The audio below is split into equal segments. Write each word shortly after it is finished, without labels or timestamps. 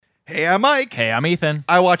Hey, I'm Mike. Hey, I'm Ethan.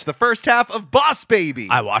 I watched the first half of Boss Baby.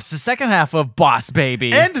 I watched the second half of Boss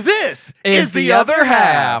Baby. And this is the other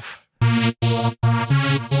half.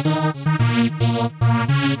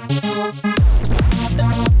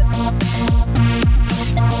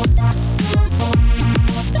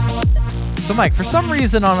 So, Mike, for some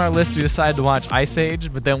reason on our list, we decided to watch Ice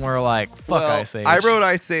Age, but then we're like, fuck Ice Age. I wrote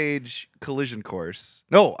Ice Age Collision Course.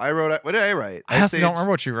 No, what did I write? I honestly don't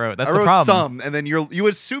remember what you wrote. That's I the wrote problem. some, and then you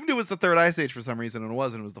assumed it was the third Ice Age for some reason, and it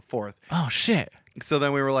wasn't. It was the fourth. Oh, shit. So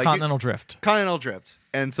then we were like... Continental Drift. Continental Drift.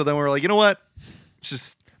 And so then we were like, you know what?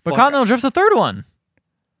 But Continental Drift's the third one.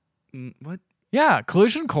 What? Yeah,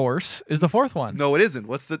 Collision Course is the fourth one. No, it isn't.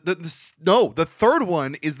 What's the third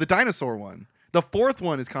one is the dinosaur one. The fourth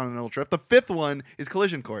one is Continental Drift. The fifth one is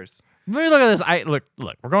Collision Course. Let me look at this.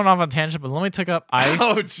 Look, we're going off on a tangent, but let me take up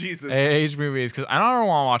Ice Jesus. Age movies because I don't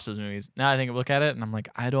want to watch those movies. Now I look at it and I'm like,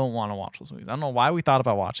 I don't want to watch those movies. I don't know why we thought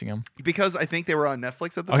about watching them. Because I think they were on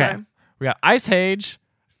Netflix at the Okay. time. We got Ice Age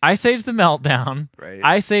the Meltdown, Right.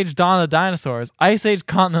 Ice Age Dawn of the Dinosaurs, Ice Age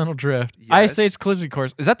Continental Drift, Yes. Ice Age Collision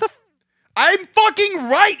Course. Is that the... I'm fucking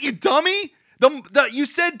right, you dummy. You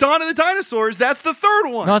said Dawn of the Dinosaurs. That's the third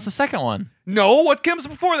one. No, it's the second one. No, what comes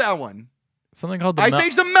before that one? Something called the Ice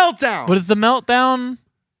Age the Meltdown. But is the Meltdown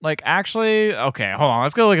like actually... Okay, hold on.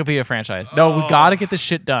 Let's go Wikipedia franchise. No, we got to get this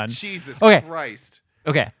shit done. Jesus Christ.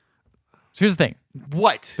 Okay. So here's the thing.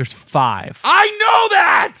 What? There's 5. I know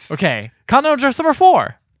that. Okay. Continental Drift's number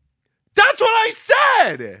 4. That's what I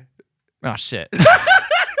said. Oh, shit.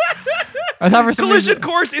 I thought for some Collision reason...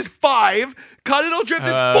 Course is 5. Continental Drift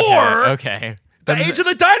is 4. Okay. The Age of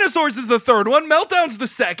the Dinosaurs is the third one. Meltdown's the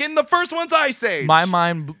second. The first one's Ice Age. My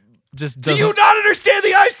mind just doesn't... Do you not understand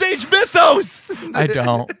the Ice Age mythos? I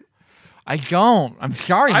don't. I'm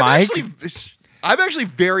sorry, Mike. I'm actually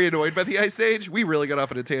very annoyed by the Ice Age. We really got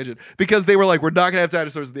off on a tangent because they were like, we're not going to have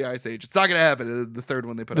dinosaurs in the Ice Age. It's not going to happen. The third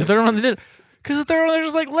one they put out. The third one they did. Because the third one they're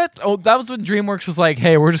just like, that was when DreamWorks was like,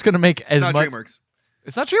 hey, we're just going to make as much. It's not DreamWorks.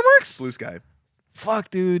 It's not DreamWorks? Blue Sky. Fuck,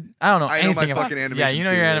 dude. I don't know I know anything my about fucking animation Yeah, you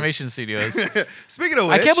know your studios. animation studios. Speaking of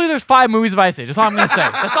which, I can't believe there's 5 movies of Ice Age. That's all I'm going to say.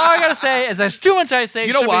 That's all I got to say is there's too much Ice Age.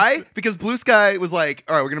 you know why? Because Blue Sky was like,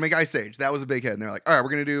 all right, we're going to make Ice Age. That was a big hit. And they're like, all right, we're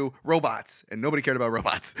going to do robots. And nobody cared about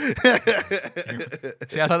robots. See,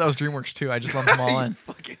 I thought that was DreamWorks too. I just lumped them all in.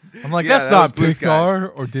 I'm like, Yeah, that's that was not Blue Sky.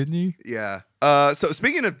 Pixar or Disney. Yeah. So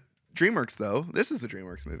speaking of DreamWorks, though, this is a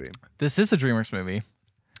DreamWorks movie. This is a DreamWorks movie.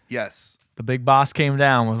 Yes. The big boss came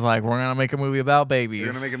down, was like, we're going to make a movie about babies.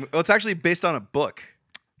 We're gonna make it's actually based on a book.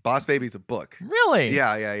 Boss Baby's a book. Really?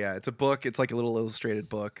 Yeah. It's a book. It's like a little illustrated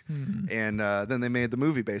book. And then they made the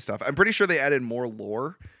movie based off. I'm pretty sure they added more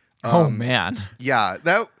lore. Oh, man. Yeah.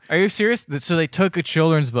 That. Are you serious? So they took a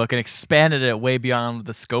children's book and expanded it way beyond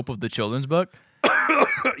the scope of the children's book?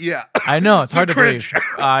 Yeah. I know. It's hard to believe.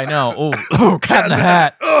 I know. Oh, Cat in the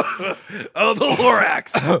Hat. Oh, the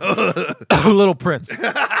Lorax. Little Prince.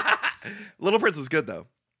 Little Prince was good, though.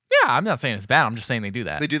 Yeah, I'm not saying it's bad. I'm just saying they do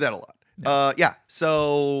that. They do that a lot. Yeah.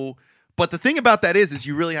 So, but the thing about that is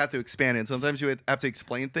you really have to expand it. Sometimes you have to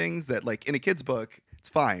explain things that, like, in a kid's book, it's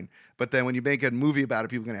fine. But then when you make a movie about it,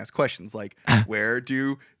 people are going to ask questions like, where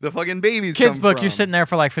do the fucking babies Kids' come book, from? you're sitting there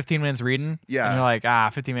for like 15 minutes reading. Yeah. And you're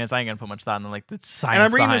like, 15 minutes, I ain't going to put much thought into like the science. And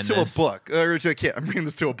I'm reading this behind to a book, or to a kid. I'm reading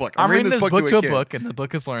this to a book. I'm reading this book to a kid. book, and the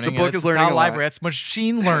book is learning. The book is learning it's a a lot. library. It's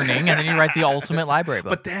machine learning, and then you write the ultimate library book.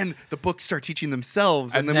 But then the books start teaching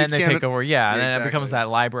themselves, and then then we they can't... take over. Yeah, and then exactly. it becomes that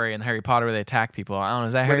library in Harry Potter where they attack people. I don't know.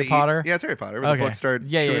 Is that Where Harry they Potter? Yeah, it's Harry Potter. Where the books start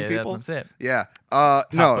shooting people. That's it. Yeah. No,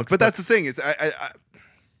 books, but that's the books. thing is,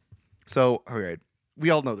 so, all right, we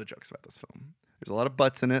all know the jokes about this film. There's a lot of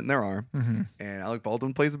butts in it, and there are. Mm-hmm. And Alec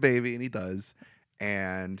Baldwin plays a baby, and he does.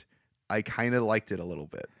 And I kind of liked it a little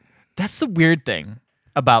bit. That's the weird thing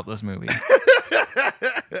about this movie.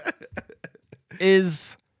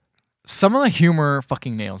 Is some of the humor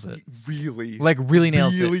fucking nails it. Really? Like, really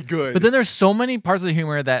nails it. Really good. But then there's so many parts of the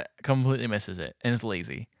humor that completely misses it, and it's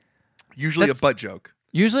lazy. Usually that's- a butt joke.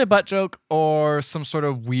 Usually a butt joke or some sort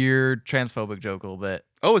of weird transphobic joke a little bit.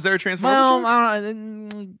 Oh, is there a transphobic Well, joke? I don't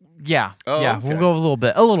know. Yeah. Oh, yeah, okay. we'll go a little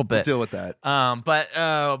bit. We'll bit. deal with that. But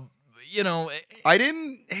you know, I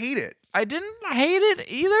didn't hate it. I didn't hate it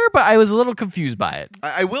either, but I was a little confused by it.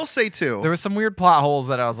 I will say, too. There were some weird plot holes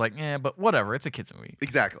that I was like, but whatever. It's a kids movie.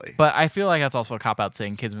 Exactly. But I feel like that's also a cop-out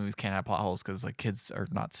saying kids movies can't have plot holes because like kids are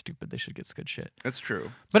not stupid. They should get good shit. That's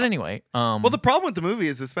true. But anyway. Well, the problem with the movie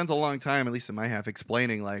is it spends a long time, at least in my half,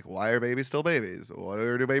 explaining, like, why are babies still babies?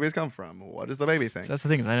 Where do babies come from? What is the baby thing? So that's the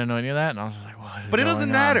thing is I didn't know any of that, and I was just like, what is But it going doesn't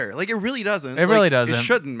on? matter. Like, it really doesn't. It really doesn't. It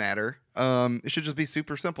shouldn't matter. It should just be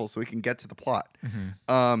super simple so we can get to the plot.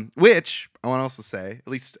 Mm-hmm. Which I want to also say, at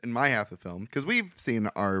least in my half of the film, because we've seen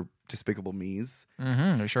our Despicable Me's.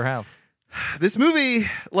 We sure have. This movie,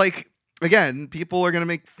 like, again, people are going to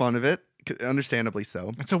make fun of it, understandably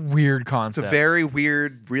so. It's a weird It's concept. a very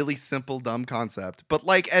weird, really simple, dumb concept. But,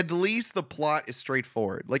 like, at least the plot is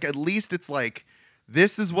straightforward. Like, at least it's like,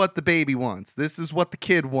 this is what the baby wants. This is what the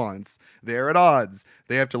kid wants. They're at odds.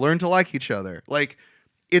 They have to learn to like each other. Like,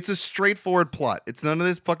 it's a straightforward plot. It's none of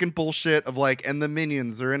this fucking bullshit of, like, and the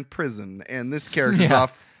minions are in prison, and this character's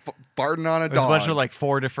off farting on a There's dog. a bunch of, like,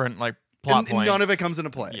 4 different, like, plot and points. none of it comes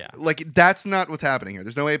into play. Yeah. Like, that's not what's happening here.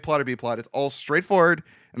 There's no A plot or B plot. It's all straightforward,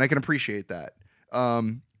 and I can appreciate that.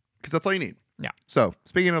 Because that's all you need. Yeah. So,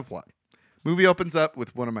 speaking of plot, movie opens up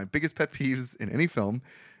with one of my biggest pet peeves in any film,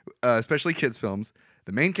 especially kids' films,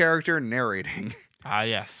 the main character narrating.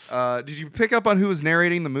 Yes. Did you pick up on who was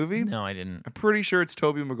narrating the movie? No, I didn't. I'm pretty sure it's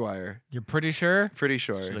Tobey Maguire. You're pretty sure? Pretty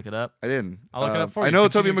sure. Should look it up. I didn't. I'll look it up for you. I know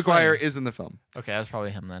Continue Tobey Maguire explaining. is in the film. Okay, that's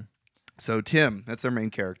probably him then. So Tim, that's our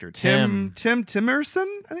main character. Tim. Tim Timerson,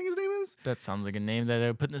 I think his name is. That sounds like a name that I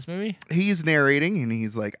would put in this movie. He's narrating and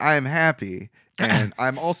he's like, I'm happy and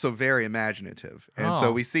I'm also very imaginative. And so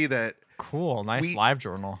Oh. we see that Cool. Nice live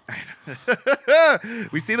journal.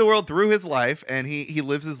 we see the world through his life and he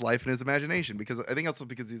lives his life in his imagination because I think also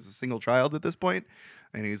because he's a single child at this point.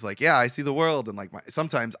 And he's like, yeah, I see the world, and like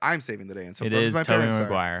sometimes I'm saving the day, and sometimes is my Tobey parents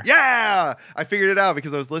Maguire. are. Yeah, I figured it out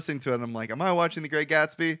because I was listening to it, and I'm like, am I watching The Great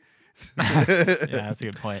Gatsby? Yeah, that's a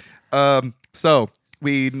good point. So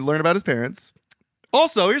we learn about his parents.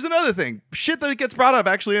 Also, here's another thing. Shit that gets brought up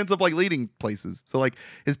actually ends up like leading places. So like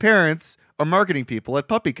his parents are marketing people at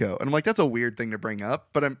Puppy Co. And I'm like, that's a weird thing to bring up,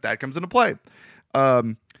 but that comes into play.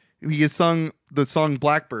 He has sung the song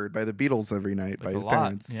Blackbird by the Beatles every night by his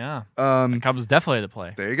parents. Yeah. It comes definitely to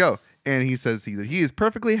play. There you go. And he says that he is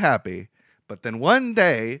perfectly happy. But then one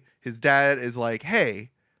day his dad is like,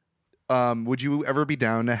 hey, would you ever be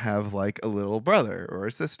down to have like a little brother or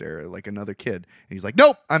a sister, or like another kid? And he's like,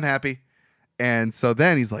 nope, I'm happy. And so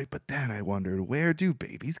then he's like, but then I wondered, where do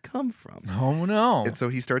babies come from? Oh, no. And so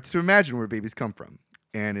he starts to imagine where babies come from.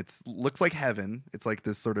 And it looks like heaven. It's like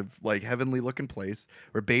this sort of like heavenly looking place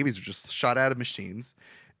where babies are just shot out of machines.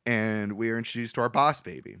 And we are introduced to our boss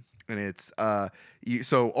baby. And it's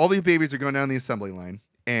so all these babies are going down the assembly line.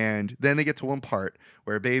 And then they get to one part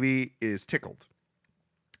where a baby is tickled.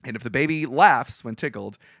 And if the baby laughs when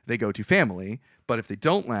tickled, they go to family. But if they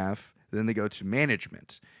don't laugh, then they go to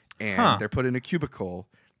management. And they're put in a cubicle.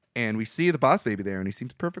 And we see the boss baby there, and he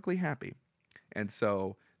seems perfectly happy. And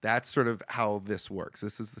so that's sort of how this works.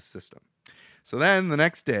 This is the system. So then the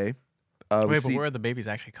next day, Wait, but where do the babies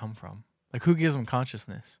actually come from? Like, who gives them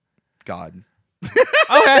consciousness? God.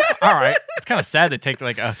 Okay, all right. It's kind of sad to take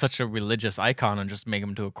like such a religious icon and just make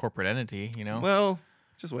him to a corporate entity, you know? Well,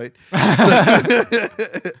 just wait.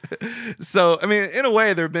 So, I mean, in a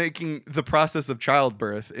way, they're making the process of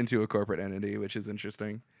childbirth into a corporate entity, which is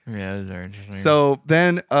interesting. Yeah, that's very interesting. So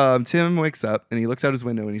then Tim wakes up and he looks out his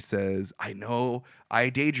window and he says, I know I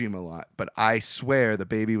daydream a lot, but I swear the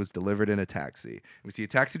baby was delivered in a taxi. And we see a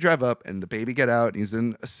taxi drive up and the baby get out and he's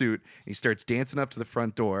in a suit. And he starts dancing up to the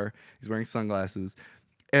front door. He's wearing sunglasses.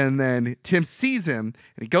 And then Tim sees him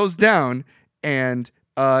and he goes down and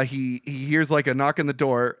he hears like a knock on the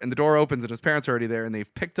door and the door opens and his parents are already there and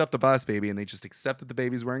they've picked up the boss baby and they just accept that the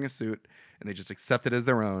baby's wearing a suit and they just accept it as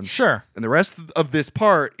their own. Sure. And the rest of this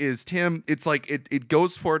part is Tim. It's like it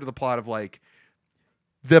goes forward to the plot of like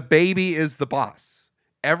the baby is the boss.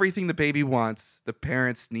 Everything the baby wants, the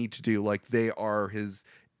parents need to do. Like they are his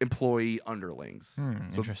employee underlings.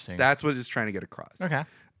 So interesting. that's what it's trying to get across. Okay.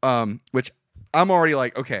 Which I'm already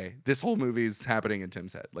like, okay, this whole movie's happening in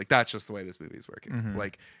Tim's head. Like that's just the way this movie is working. Mm-hmm.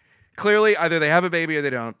 Like clearly either they have a baby or they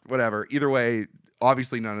don't, whatever. Either way,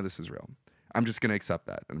 obviously none of this is real. I'm just going to accept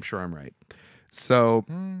that. I'm sure I'm right. So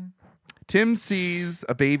Tim sees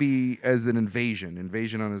a baby as an invasion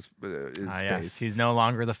on his space. Yes, he's no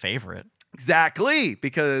longer the favorite. Exactly,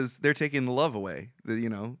 because they're taking the love away, you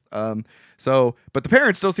know. So, but the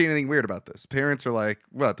parents don't see anything weird about this. Parents are like,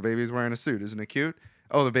 what, the baby's wearing a suit. Isn't it cute?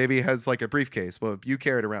 Oh, the baby has like a briefcase. Well, if you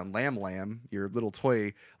carry it around Lamb, your little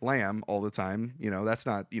toy lamb all the time, you know, that's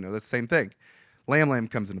not, you know, that's the same thing. Lamb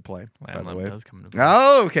comes into play, by the way. Does come into play.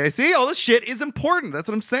 Oh, okay. See, all this shit is important. That's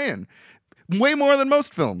what I'm saying. Way more than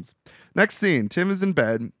most films. Next scene, Tim is in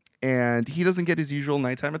bed, and he doesn't get his usual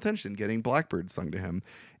nighttime attention getting Blackbird sung to him.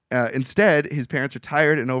 Instead, his parents are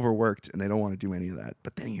tired and overworked, and they don't want to do any of that.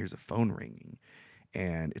 But then he hears a phone ringing.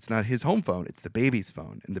 And it's not his home phone, it's the baby's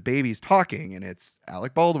phone. And the baby's talking, and it's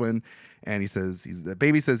Alec Baldwin. And he says, the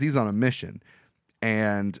baby says he's on a mission.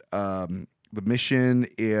 And the mission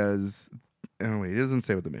is... Oh, wait, he doesn't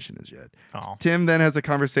say what the mission is yet. Oh. Tim then has a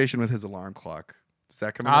conversation with his alarm clock. Does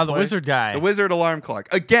that come into play? The wizard guy. The wizard alarm clock.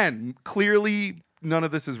 Again, clearly none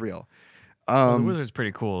of this is real. The wizard's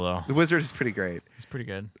pretty cool though. The wizard is pretty great. He's pretty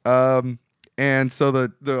good. And so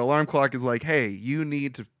the alarm clock is like, hey, you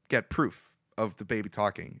need to get proof of the baby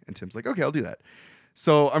talking. And Tim's like, okay, I'll do that.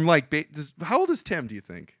 So I'm like, how old is Tim, do you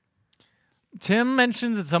think? Tim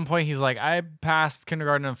mentions at some point, he's like, I passed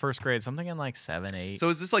kindergarten and first grade, something in like 7, 8. So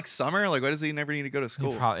is this like summer? Like, why does he never need to go to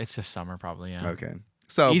school? It's just summer, probably, yeah. Okay.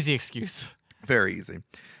 So easy excuse. Very easy.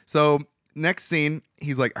 So next scene,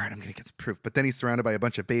 he's like, all right, I'm going to get some proof. But then he's surrounded by a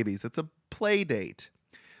bunch of babies. It's a play date.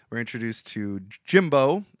 We're introduced to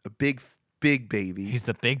Jimbo, a big baby. He's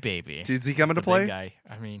the big baby. Does he come into Big play? guy.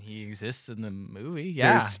 I mean, he exists in the movie.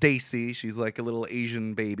 Yeah. There's Stacy. She's like a little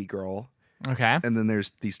Asian baby girl. Okay. And then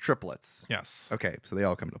there's these triplets. Yes. Okay, so they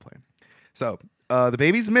all come into play. So the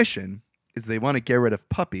baby's mission is they want to get rid of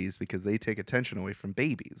puppies because they take attention away from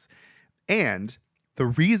babies. And the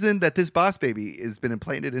reason that this boss baby has been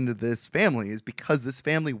implanted into this family is because this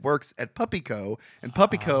family works at Puppy Co. And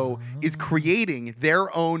Puppy Co. is creating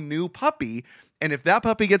their own new puppy. And if that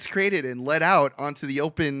puppy gets created and let out onto the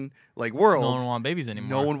open world, no one will want babies anymore.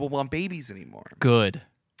 No one will want babies anymore. Good.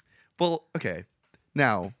 Well, okay.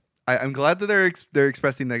 Now, I'm glad that they're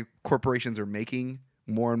expressing that corporations are making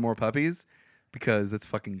more and more puppies because that's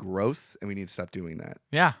fucking gross and we need to stop doing that.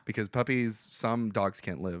 Yeah. Because puppies, some dogs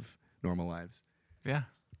can't live normal lives. Yeah.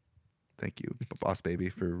 Thank you, Boss Baby,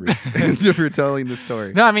 for for telling the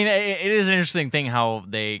story. No, I mean, it is an interesting thing how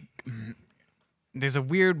there's a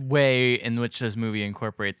weird way in which this movie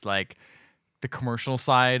incorporates the commercial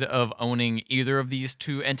side of owning either of these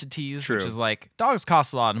two entities, True. which is dogs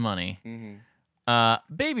cost a lot of money. Mm-hmm.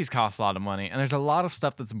 Babies cost a lot of money, and there's a lot of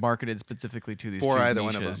stuff that's marketed specifically to these For two either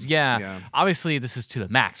niches. one of them. Yeah. Obviously, this is to the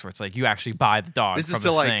max, where it's you actually buy the dog. This from is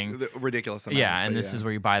still thing. the ridiculous amount. Yeah, and this is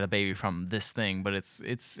where you buy the baby from this thing. But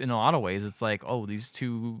it's in a lot of ways, it's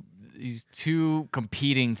these two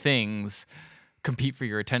competing things compete for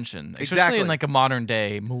your attention, especially in a modern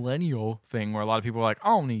day millennial thing where a lot of people are like, I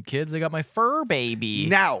don't need kids. I got my fur baby.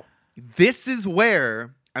 Now, this is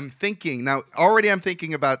where I'm thinking. Now, already I'm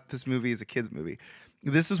thinking about this movie as a kid's movie.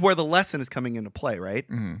 This is where the lesson is coming into play, right?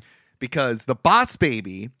 Mm-hmm. Because the boss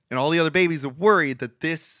baby and all the other babies are worried that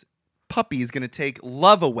this puppy is going to take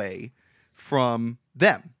love away from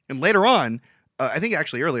them. And later on, I think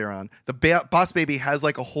actually earlier on, the boss baby has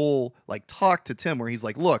a whole talk to Tim where he's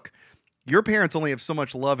like, look, your parents only have so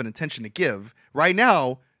much love and attention to give. Right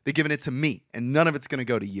now, they're giving it to me, and none of it's going to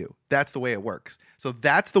go to you. That's the way it works. So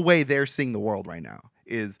that's the way they're seeing the world right now,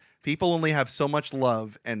 is people only have so much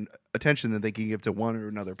love and attention that they can give to one or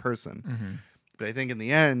another person. Mm-hmm. But I think in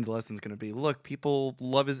the end, the lesson's going to be, look,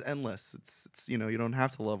 love is endless. It's you don't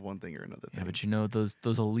have to love one thing or another thing. Yeah, but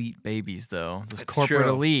those elite babies, though, those That's corporate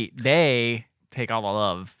true. elite, they take all the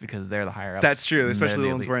love because they're the higher ups. That's true, especially the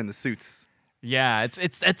ones elites. wearing the suits. Yeah,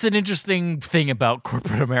 it's an interesting thing about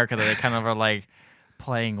corporate America that they kind of are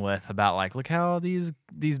playing with about look how these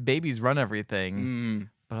babies run everything,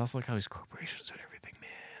 but also look how these corporations run everything, man.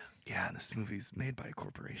 Yeah, and this movie's made by a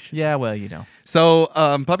corporation. Yeah, well, So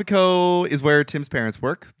Puppy Co. is where Tim's parents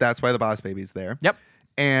work. That's why the boss baby's there. Yep.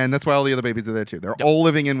 And that's why all the other babies are there too. They're all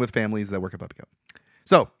living in with families that work at Puppy Co.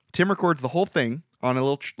 So Tim records the whole thing on a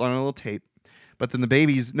little tape. But then the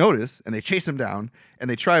babies notice, and they chase him down, and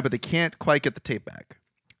they try, but they can't quite get the tape back.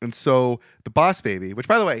 And so the boss baby, which,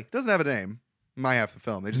 by the way, doesn't have a name, my half the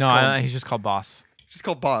film. They just he's just called Boss. Just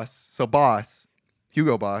called Boss. So Boss,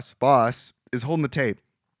 Hugo Boss is holding the tape.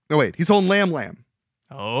 No, wait, he's holding Lamb.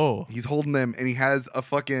 Oh. He's holding them, and he has a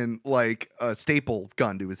fucking a staple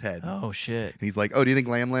gun to his head. Oh shit. And he's like, "Oh, do you think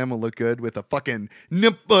Lamb will look good with a fucking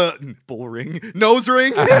nipple ring, nose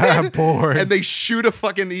ring?" I'm bored. And he shoots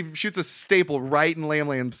a staple right in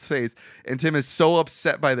Lamb's face, and Tim is so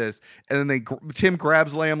upset by this. And then Tim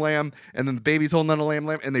grabs Lamb, and then the baby's holding on to Lamb,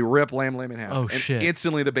 and they rip Lamb in half. Oh and shit!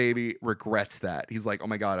 Instantly, the baby regrets that. He's like, "Oh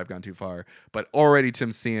my god, I've gone too far." But already,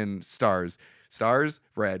 Tim's seeing stars. Stars,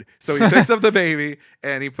 red. So he picks up the baby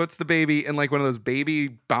and he puts the baby in one of those baby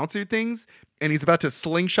bouncer things, and he's about to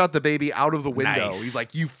slingshot the baby out of the window. Nice. He's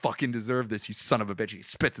like, "You fucking deserve this, you son of a bitch." He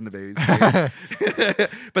spits in the baby's face.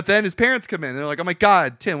 But then his parents come in and they're like, "Oh my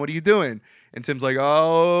god, Tim, what are you doing?" And Tim's like,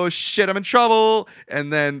 "Oh shit, I'm in trouble."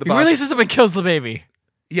 And then He releases him and kills the baby.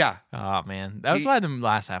 Yeah. Oh man, that was why the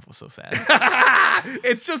last half was so sad.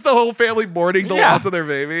 It's just the whole family mourning the Yeah. loss of their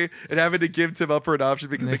baby and having to give Tim up for adoption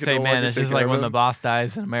because And they they say, can no man, longer this take is care like of when him. the boss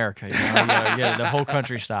dies in America. The whole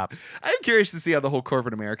country stops. I'm curious to see how the whole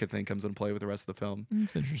corporate America thing comes into play with the rest of the film.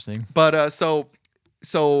 It's interesting. But so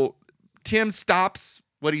Tim stops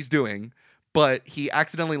what he's doing, but he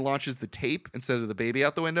accidentally launches the tape instead of the baby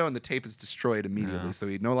out the window, and the tape is destroyed immediately. Yeah. So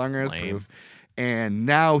he no longer has Lame. proof. And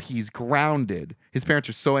now he's grounded. His parents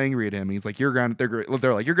are so angry at him. And he's like, "You're grounded."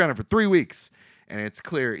 They're like, "You're grounded for 3 weeks." And it's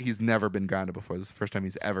clear he's never been grounded before. This is the first time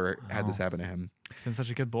he's ever had this happen to him. He's been such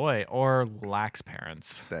a good boy, or lacks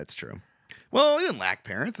parents. That's true. Well, he didn't lack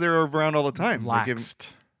parents. They were around all the time.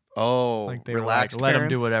 Laxed. Like they relaxed. Let him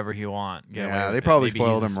do whatever he want. Yeah, they probably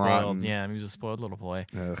spoiled him rotten. Yeah, he was a spoiled little boy.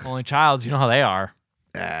 Ugh. Only child, you know how they are.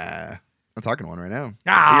 I'm talking to one right now.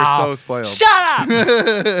 Oh, you're so spoiled. Shut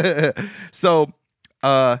up! So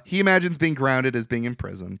he imagines being grounded as being in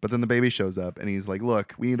prison, but then the baby shows up and he's like,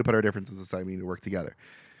 "Look, we need to put our differences aside. We need to work together."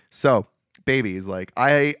 So baby is like,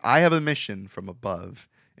 I have a mission from above.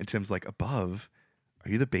 And Tim's like, "Above?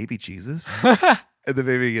 Are you the baby Jesus?" And the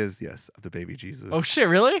baby goes, "Yes, I'm the baby Jesus." Oh shit,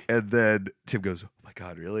 really? And then Tim goes, "Oh my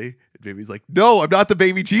God, really?" And baby's like, "No, I'm not the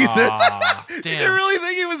baby Jesus." Did you really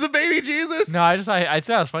think he was the baby Jesus? No, I thought it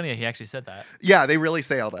was funny that he actually said that. Yeah, they really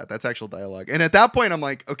say all that. That's actual dialogue. And at that point, I'm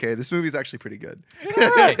like, okay, this movie's actually pretty good.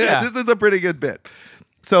 Right, yeah. This is a pretty good bit.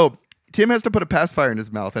 So Tim has to put a pacifier in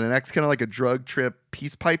his mouth, and it acts kind of like a drug trip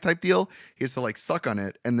peace pipe type deal. He has to like suck on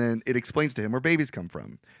it, and then it explains to him where babies come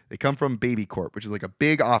from. They come from Baby Corp, which is like a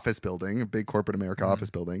big office building, a big corporate America office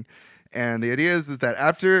building. And the idea is that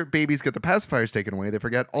after babies get the pacifiers taken away, they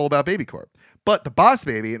forget all about Baby Corp. But the boss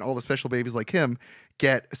baby and all the special babies like him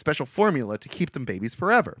get a special formula to keep them babies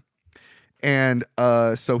forever. And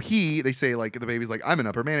so they say, like, the baby's like, "I'm in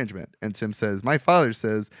upper management." And Tim says, "My father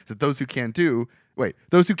says that those who can do and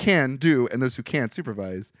those who can't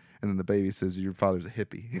supervise." And then the baby says, "Your father's a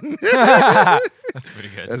hippie." That's pretty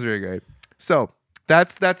good. That's very great. So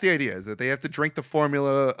that's the idea, is that they have to drink the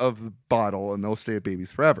formula of the bottle and they'll stay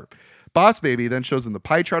babies forever. Boss baby then shows him the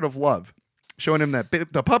pie chart of love, showing him that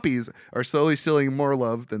the puppies are slowly stealing more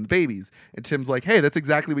love than the babies. And Tim's like, "Hey, that's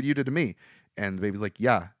exactly what you did to me." And the baby's like,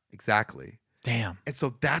 "Yeah, exactly." Damn. And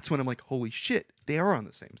so that's when I'm like, holy shit, they are on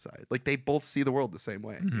the same side. Like, they both see the world the same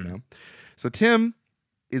way, you know? So Tim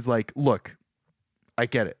is like, "Look, I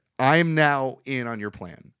get it. I'm now in on your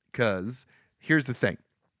plan, because here's the thing.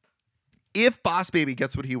 If Boss Baby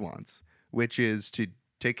gets what he wants, which is to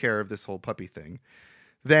take care of this whole puppy thing,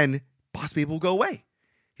 then Boss Baby will go away."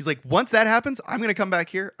 He's like, "Once that happens, I'm going to come back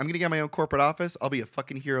here. I'm going to get my own corporate office. I'll be a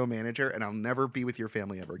fucking hero manager, and I'll never be with your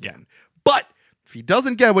family ever again." But if he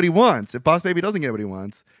doesn't get what he wants, if Boss Baby doesn't get what he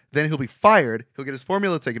wants, then he'll be fired. He'll get his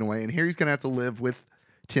formula taken away, and here he's going to have to live with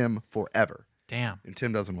Tim forever. Damn. And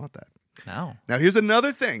Tim doesn't want that. No. Now, here's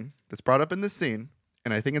another thing that's brought up in this scene,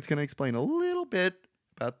 and I think it's going to explain a little bit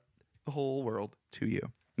about the whole world to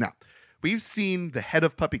you. Now, we've seen the head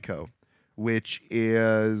of Puppy Co., which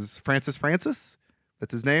is Francis.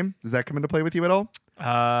 That's his name. Does that come into play with you at all?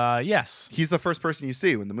 Yes. He's the first person you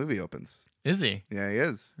see when the movie opens. Is he? Yeah, he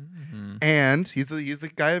is. And he's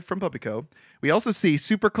the guy from Puppy Co. We also see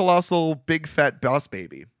super colossal big fat Boss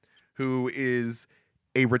Baby, who is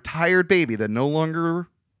a retired baby that no longer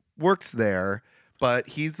works there, but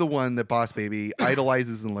he's the one that Boss Baby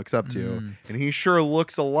idolizes and looks up to. And he sure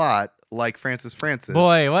looks a lot like Francis.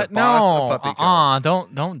 Boy, what? No.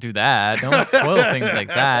 Don't do that. Don't spoil things like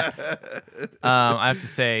that. I have to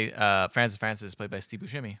say, Francis is played by Steve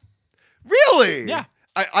Buscemi. Really? Yeah.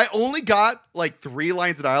 I only got like 3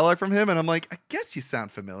 lines of dialogue from him, and I'm like, I guess you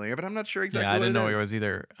sound familiar, but I'm not sure exactly. Yeah, I didn't know it he was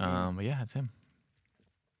either. But yeah, it's him.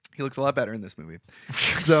 He looks a lot better in this movie.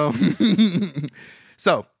 So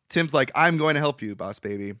Tim's like, "I'm going to help you, Boss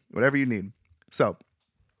Baby, whatever you need." So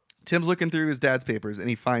Tim's looking through his dad's papers, and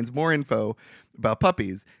he finds more info about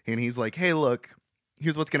puppies, and he's like, "Hey, look,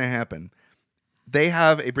 here's what's going to happen. They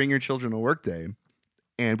have a Bring Your Children to Work day,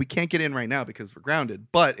 and we can't get in right now because we're grounded.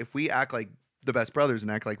 But if we act like the best brothers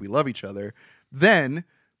and act like we love each other, then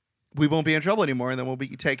we won't be in trouble anymore, and then we'll be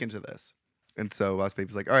taken to this." And so Boss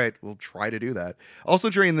Baby's like, "All right, we'll try to do that." Also,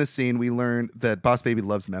 during this scene, we learn that Boss Baby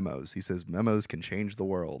loves memos. He says memos can change the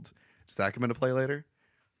world. Does that come into play later?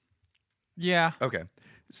 Yeah. Okay.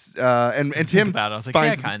 And Tim about it. I was like,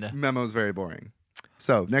 finds yeah, kinda. memos very boring.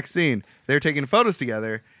 So next scene, they're taking photos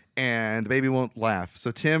together, and the baby won't laugh.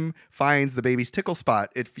 So Tim finds the baby's tickle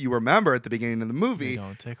spot. If you remember at the beginning of the movie,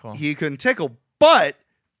 he couldn't tickle, but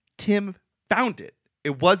Tim found it.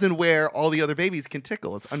 It wasn't where all the other babies can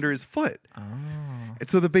tickle. It's under his foot. Oh. And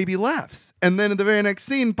so the baby laughs. And then in the very next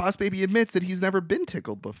scene, Boss Baby admits that he's never been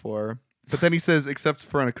tickled before. But then he says, except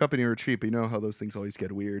for on a company retreat, but you know how those things always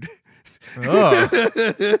get weird. Oh.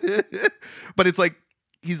 But it's like,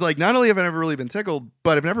 he's like, not only have I never really been tickled,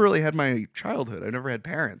 but I've never really had my childhood. I've never had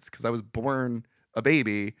parents because I was born a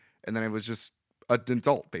baby and then I was just an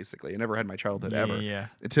adult, basically. I never had my childhood ever. Yeah.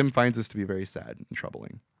 And Tim finds this to be very sad and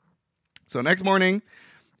troubling. So next morning,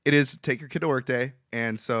 it is take your kid to work day.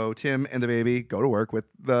 And so Tim and the baby go to work with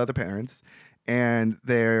the parents. and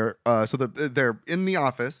they're they're in the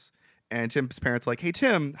office, and Tim's parents are like, hey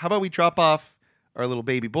Tim, how about we drop off our little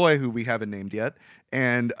baby boy who we haven't named yet,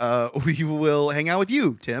 and we will hang out with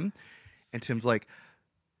you, Tim. And Tim's like,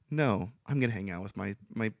 no, I'm gonna hang out with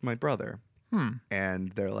my brother.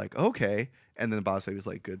 And they're like, okay. And then the Boss Baby's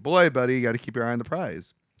like, good boy, buddy, you got to keep your eye on the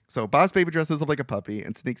prize. So Boss Baby dresses up like a puppy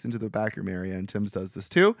and sneaks into the back room area, and Tim's does this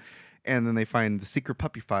too. And then they find the secret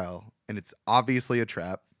puppy file, and it's obviously a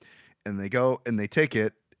trap. And they go and they take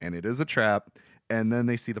it, and it is a trap. And then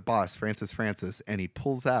they see the boss, Francis, and he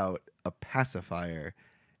pulls out a pacifier.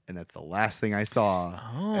 And that's the last thing I saw.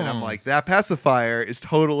 Oh. And I'm like, that pacifier is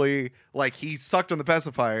totally like, he sucked on the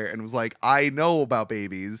pacifier and was like, I know about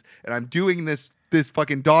babies, and I'm doing this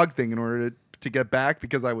fucking dog thing in order to get back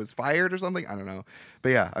because I was fired or something. I don't know. But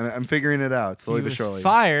yeah, I'm figuring it out slowly but surely. He was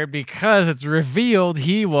fired because it's revealed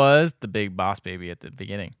he was the big boss baby at the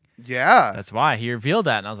beginning. Yeah. That's why he revealed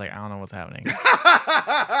that. And I was like, I don't know what's happening.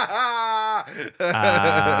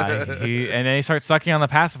 And then he starts sucking on the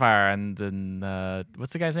pacifier. And then,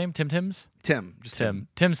 what's the guy's name? Tim.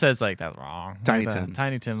 Tim says, like, that's wrong. Tiny Tim.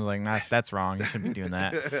 Tiny Tim's like, nah, that's wrong. You shouldn't be doing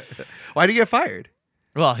that. Why did he get fired?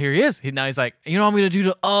 Well, here he is. Now he's like, you know what I'm going to do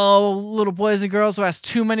to all little boys and girls who ask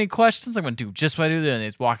too many questions? I'm going to do just what I do. And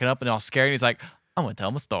he's walking up and all scared. And he's like, I'm going to tell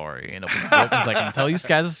him a story. And opens the book. He's like, I'm going to tell you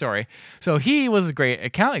guys a story. So he was a great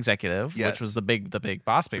account executive, which was the big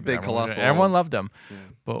boss baby. The big colossal. Everyone loved him. Yeah.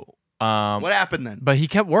 But what happened then? But he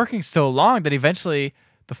kept working so long that eventually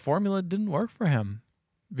the formula didn't work for him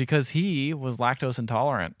because he was lactose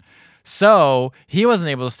intolerant. So he wasn't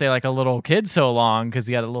able to stay like a little kid so long because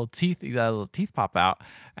he got a little teeth pop out,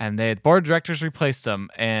 and the board of directors replaced him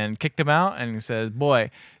and kicked him out. And he says, "Boy,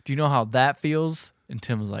 do you know how that feels?" And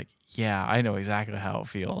Tim was like, "Yeah, I know exactly how it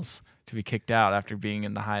feels to be kicked out after being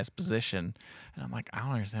in the highest position." And I'm like, I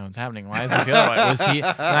don't understand what's happening. Why is he feel that way? Was he?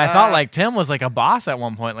 And I thought like Tim was like a boss at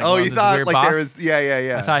one point. Like, you thought like boss. There was,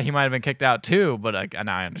 yeah. I thought he might have been kicked out too, but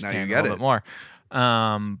now I understand a little bit more.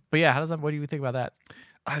 But yeah, what do you think about that?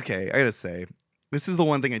 Okay, I gotta say, this is the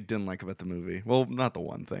one thing I didn't like about the movie. Well, not the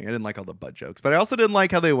one thing. I didn't like all the butt jokes, but I also didn't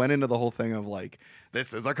like how they went into the whole thing of like,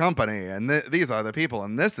 this is a company, and these are the people,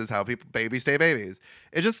 and this is how babies stay babies.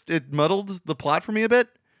 It muddled the plot for me a bit,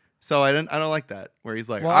 so I don't like that. Where he's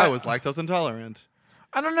like, I was lactose intolerant.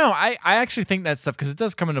 I don't know. I actually think that stuff, because it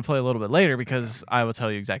does come into play a little bit later, because I will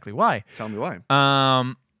tell you exactly why. Tell me why.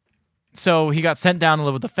 So he got sent down to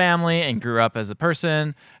live with the family and grew up as a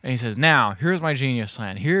person. And he says, now, here's my genius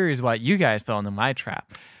plan. Here is why you guys fell into my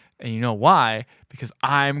trap. And you know why? Because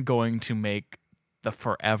I'm going to make the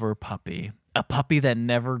forever puppy. A puppy that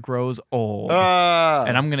never grows old.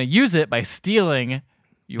 And I'm going to use it by stealing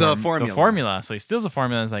the formula. So he steals the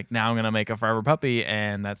formula and is like, now I'm going to make a forever puppy.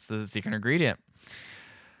 And that's the secret ingredient.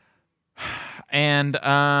 And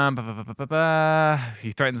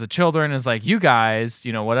he threatens the children and is like, you guys,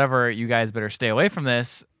 whatever, you guys better stay away from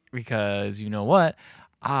this, because you know what?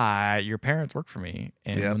 Your parents work for me.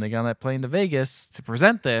 And when they get on that plane to Vegas to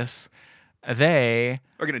present this, they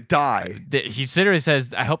are going to die. He literally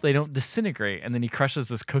says, I hope they don't disintegrate. And then he crushes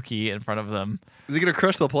this cookie in front of them. Is he going to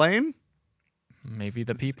crush the plane? Maybe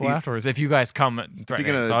the people afterwards. If you guys come and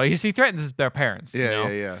threaten So he threatens their parents.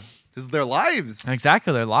 Yeah. This is their lives.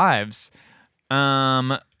 Exactly, their lives.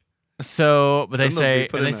 But they say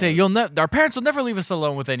our parents will never leave us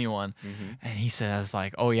alone with anyone. Mm-hmm. And he says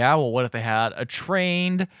like, oh yeah, well, what if they had a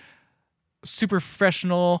trained, super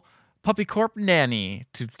professional puppy corp nanny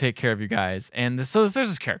to take care of you guys? And so there's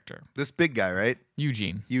this character, this big guy, right?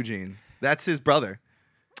 Eugene. That's his brother.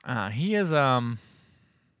 He is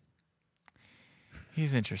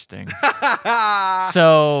he's interesting.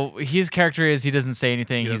 So his character is, he doesn't say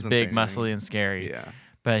anything. He's big, muscly, and scary. Yeah.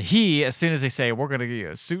 But as soon as they say, we're going to give you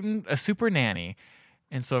a super nanny.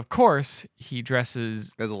 And so, of course, he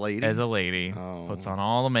dresses as a lady. Puts on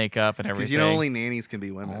all the makeup and everything. Because only nannies can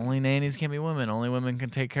be women. Only nannies can be women. Only women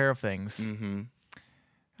can take care of things. Mm-hmm.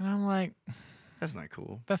 And I'm like, that's not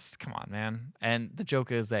cool. Come on, man. And the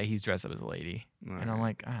joke is that he's dressed up as a lady. All and I'm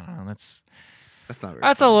like, I don't know. That's not very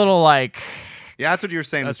That's funny. A little like... Yeah, that's what you were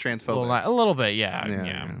saying was transphobic. A little bit,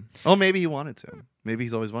 yeah. Oh, maybe he wanted to. Maybe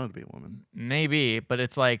he's always wanted to be a woman. Maybe, but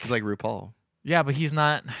it's like... He's like RuPaul. Yeah, but he's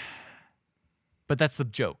not... But that's the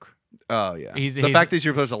joke. Oh, yeah. The fact that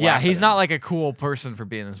you're supposed to laugh Yeah, he's not like a cool person for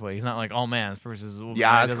being this way. He's not like, oh man, this person's...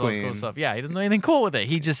 Yeah, that's queen. Cool stuff. Yeah, he doesn't do anything cool with it.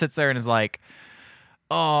 He just sits there and is like...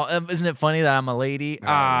 Oh, isn't it funny that I'm a lady?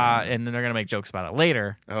 And then they're going to make jokes about it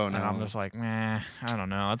later. Oh, no. And I'm just like, I don't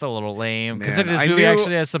know. It's a little lame. Considering this movie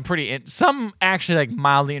actually has some actually like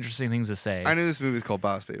mildly interesting things to say. I knew this movie was called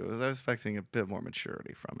Boss Baby. I was expecting a bit more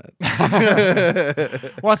maturity from it.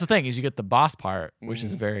 Well, that's the thing is you get the boss part, which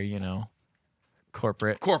is very,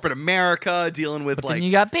 corporate America dealing with But like then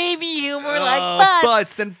you got baby humor like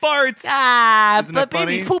butts and farts. Isn't but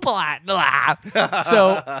babies poop a lot.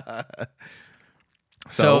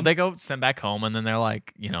 So they go sent back home, and then they're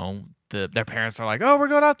like, their parents are like, oh, we're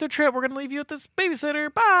going out to a trip. We're gonna leave you with this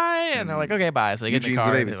babysitter. Bye. And they're like, okay, bye. So they get in the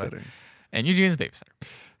car. The babysitter. And Eugene's the babysitter.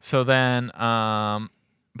 So then,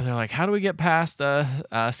 but they're like, how do we get past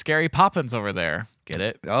Scary Poppins over there? Get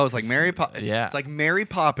it? Oh, it's like Mary Poppins. Yeah. It's like Mary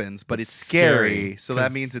Poppins, but it's scary. So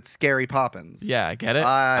that means it's Scary Poppins. Yeah, get it?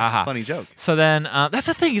 That's a funny joke. So then, that's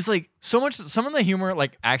the thing. It's like some of the humor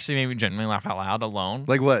like actually made me genuinely laugh out loud alone.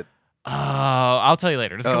 Like what? I'll tell you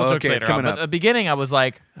later. Just a couple jokes later. But up. at the beginning, I was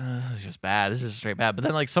like, this is just bad. This is straight bad. But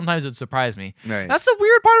then, like, sometimes it would surprise me. Right. That's the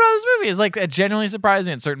weird part about this movie. Is like it genuinely surprised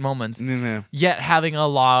me at certain moments. Mm-hmm. Yet having a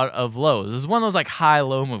lot of lows. It's one of those like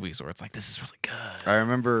high-low movies where it's like, this is really good. I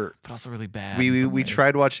remember, but also really bad. We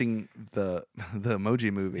tried watching the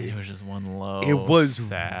Emoji Movie. It was just one low. It was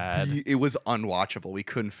sad. It was unwatchable. We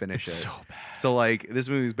couldn't finish it. So bad. So like this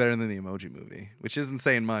movie is better than the Emoji Movie, which isn't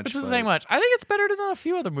saying much. I think it's better than a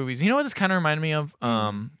few other movies. You know what this kind of reminded me of?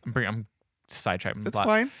 I'm sidetracking the plot. That's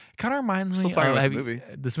fine. It kind of reminds me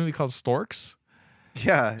of this movie called Storks.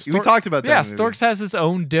 Yeah, we talked about that. Yeah, movie. Storks has its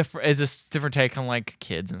own different take on like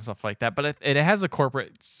kids and stuff like that, but it has a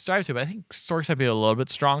corporate strive to it. But I think Storks might be a little bit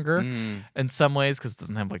stronger in some ways because it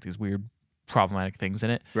doesn't have like these weird problematic things in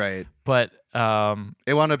it. Right. But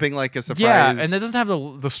it wound up being like a surprise. Yeah, and it doesn't have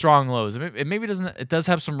the strong lows. It maybe doesn't. It does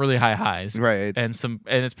have some really high highs. Right. And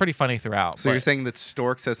it's pretty funny throughout. So you're saying that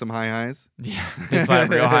Storks has some high highs? Yeah, they fly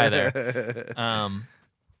real high there.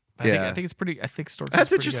 I think it's pretty. I think Storks.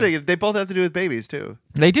 That's interesting. Good. They both have to do with babies too.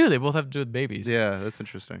 They do. They both have to do with babies. Yeah, that's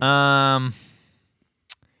interesting. So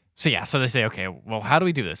they say, okay, well, how do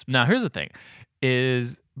we do this? Now, here's the thing: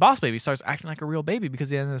 is Boss Baby starts acting like a real baby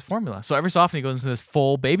because he has this formula. So every so often he goes into this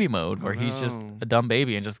full baby mode where he's just a dumb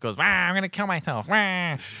baby and just goes, I'm gonna kill myself.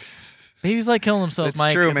 Babies like killing themselves, it's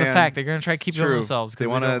Mike. True, it's man. a fact. They're gonna try to keep killing themselves. They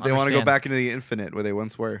want to go back into the infinite where they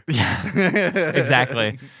once were. Yeah,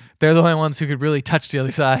 exactly. They're the only ones who could really touch the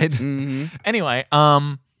other side. Mm-hmm. Anyway,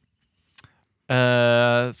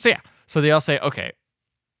 so they all say, okay.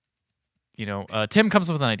 Tim comes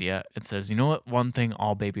up with an idea and says, you know what? One thing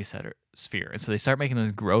all babysitters fear. And so they start making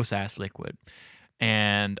this gross ass liquid.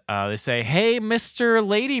 And they say, hey, Mr.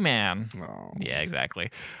 Lady Man. Oh. Yeah,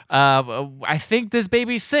 exactly. I think this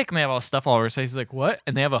baby's sick. And they have all stuff all over. So he's like, what?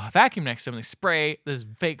 And they have a vacuum next to him. They spray this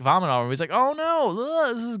fake vomit all over. He's like, oh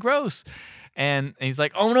no, this is gross. And he's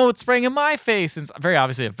like, oh no, it's spraying in my face. And it's very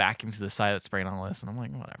obviously a vacuum to the side that's spraying on this. And I'm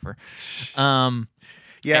like, whatever.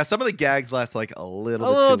 Yeah, some of the gags last like a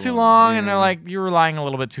little too long, and they're like, you're relying a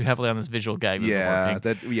little bit too heavily on this visual gag. Yeah,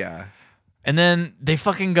 And then they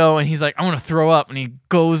fucking go, and he's like, I'm gonna throw up, and he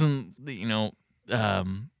goes, and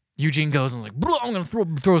Eugene goes and is like, I'm gonna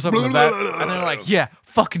throw something in the back, and they're like, yeah,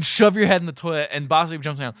 fucking shove your head in the toilet, and Boss Baby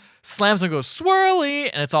jumps down, slams and goes swirly,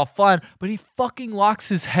 and it's all fun, but he fucking locks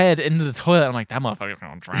his head into the toilet. I'm like, that motherfucker's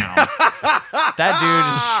gonna drown. That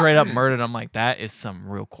dude just straight up murdered. I'm like, that is some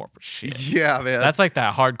real corporate shit. Yeah, man. That's like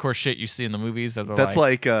that hardcore shit you see in the movies. That's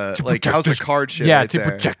like House of Cards shit. Yeah, right to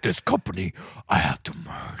there. protect this company, I have to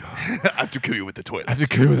murder. I have to kill you with the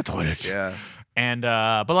toilet. Yeah. And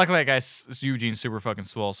but luckily that guy's Eugene's super fucking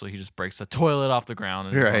swole, so he just breaks the toilet off the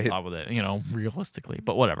ground and on top with it, realistically.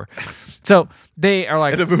 But whatever. So they are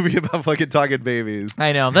like, in a movie about fucking talking babies.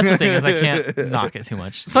 I know, that's the thing, is I can't knock it too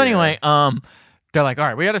much. So anyway, they're like, all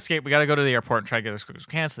right, we gotta escape. We gotta go to the airport and try to get as quick as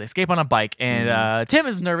we can. So they escape on a bike, and Tim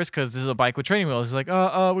is nervous because this is a bike with training wheels. He's like,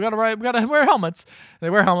 we gotta ride. We gotta wear helmets. They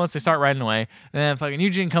wear helmets. They start riding away, and then fucking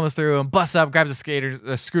Eugene comes through and busts up, grabs a scooter,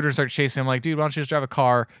 and starts chasing him. Like, dude, why don't you just drive a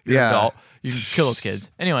car? You're an adult. You can kill those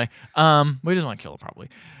kids. Anyway, he doesn't want to kill them probably.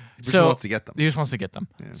 He just wants to get them.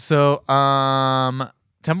 Yeah. So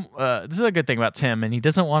Tim, this is a good thing about Tim, and he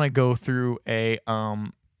doesn't want to go through a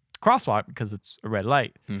crosswalk because it's a red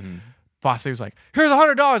light. Mm-hmm. Boss was like, here's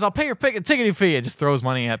 $100. I'll pay your ticketing fee. And just throws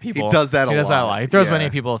money at people. He does that a lot. He throws money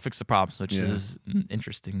at people to fix the problems, which is an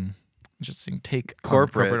interesting take.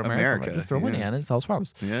 Corporate America. Like, just throw money at it. It solves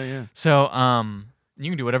problems. Yeah. So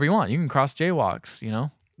you can do whatever you want. You can cross jaywalks,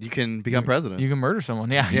 You can become president. You can murder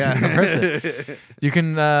someone. Yeah. You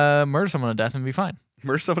can murder someone to death and be fine.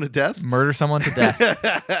 Murder someone to death? Murder someone to death.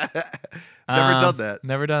 Never done that.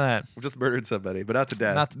 Never done that. We've just murdered somebody, but not to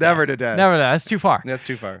death. Never to death. That's too far. That's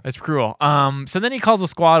too far. That's cruel. So then he calls a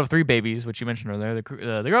squad of 3 babies, which you mentioned earlier: the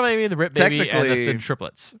girl baby, the rip baby, and the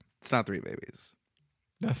triplets. It's not 3 babies.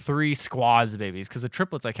 The 3 squads of babies, because the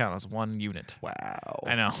triplets I count as 1 unit. Wow.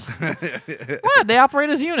 I know. What? They operate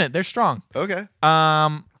as a unit. They're strong. Okay.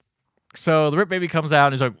 So the Rip Baby comes out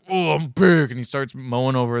and he's like, "Oh, I'm big," and he starts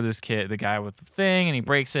mowing over this kid, the guy with the thing, and he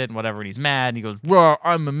breaks it and whatever, and he's mad. And he goes, "Raw,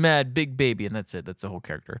 I'm a mad big baby," and that's it. That's the whole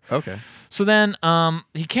character. Okay. So then,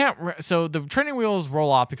 he can't. So the training wheels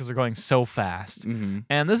roll off because they're going so fast. Mm-hmm.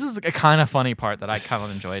 And this is a kind of funny part that I kind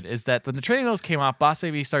of enjoyed is that when the training wheels came off, Boss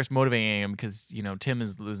Baby starts motivating him because Tim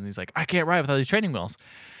is losing. He's like, "I can't ride without these training wheels,"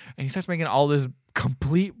 and he starts making all this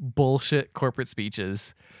complete bullshit corporate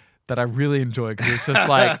speeches that I really enjoy because it's just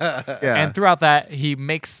like, and throughout that he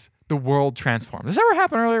makes the world transform. Does this ever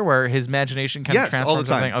happen earlier where his imagination kind of transforms? All the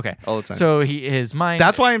time. Something? Okay, all the time. So his mind.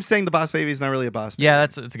 That's why I'm saying the Boss Baby is not really a boss baby. Yeah,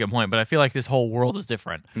 that's a good point. But I feel like this whole world is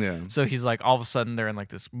different. Yeah. So he's like, all of a sudden they're in like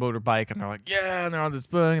this motorbike and they're like, yeah, and they're on this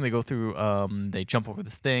boat and they go through, they jump over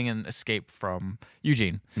this thing and escape from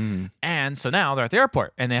Eugene. Mm-hmm. And so now they're at the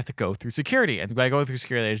airport and they have to go through security. And by going through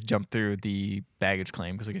security, they just jump through the baggage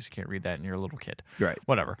claim because I guess you can't read that and you're a little kid. Right.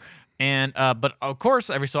 Whatever. And but of course,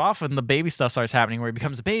 every so often the baby stuff starts happening where he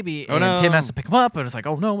becomes a baby, and no. Tim has to pick him up, and it's like,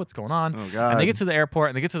 oh no, what's going on? Oh god! And they get to the airport,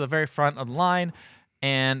 and they get to the very front of the line,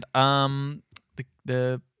 and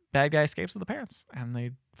the bad guy escapes with the parents, and they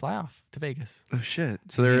fly off to Vegas. Oh shit!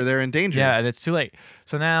 So they're in danger. Yeah, it's too late.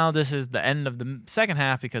 So now this is the end of the second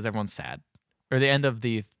half because everyone's sad. Or the end of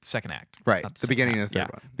the second act. Right. Not The beginning of the third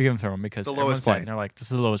one. Beginning of the third one because the everyone's lowest sad. point. And they're like, this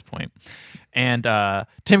is the lowest point. And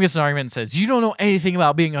Tim gets an argument and says, "You don't know anything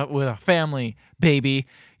about being with a family, baby.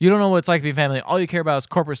 You don't know what it's like to be a family. All you care about is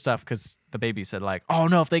corporate stuff." Because the baby said like, "Oh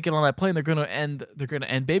no, if they get on that plane, they're gonna end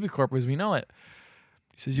baby corp as we know it."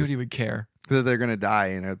 He says, "You don't even care." That they're gonna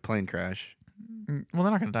die in a plane crash. Well,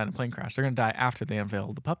 they're not gonna die in a plane crash. They're gonna die after they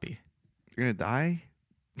unveil the puppy. You're gonna die?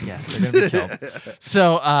 Yes, they're gonna be killed.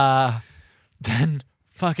 So then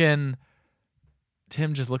fucking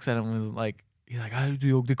Tim just looks at him and was like, he's like,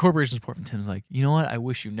 the corporation's poor. And Tim's like, "You know what? I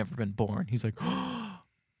wish you'd never been born." He's like, and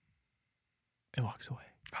walks away.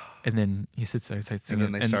 And then he sits there and starts singing.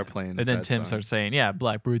 And then they start playing. And then Tim starts saying, "Yeah,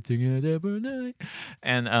 Blackbird singing every night."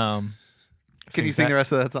 And can you sing the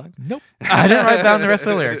rest of that song? Nope. I didn't write down the rest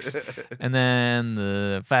of the lyrics. And then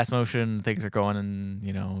the fast motion things are going, and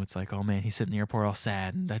it's like, oh man, he's sitting in the airport all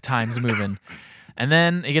sad, and the time's moving. And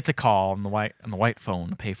then he gets a call on the white phone,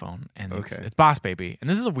 the payphone, and it's Boss Baby. And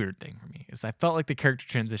this is a weird thing for me, is I felt like the character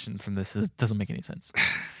transition from this doesn't make any sense.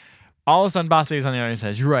 All of a sudden, Boss Baby's on the other and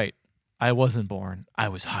says, "You're right. I wasn't born. I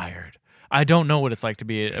was hired. I don't know what it's like to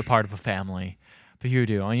be a part of a family, but you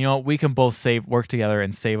do. And we can both work together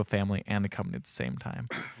and save a family and a company at the same time."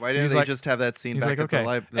 Why didn't they just have that scene back at the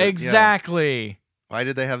live? Exactly. Yeah. Why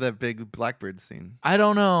did they have that big Blackbird scene? I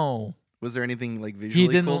don't know. Was there anything like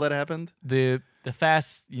visually cool that happened? The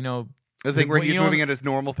fast, the thing where he's moving at his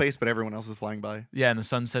normal pace, but everyone else is flying by. Yeah, and the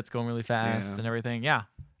sunset's going really fast and everything. Yeah,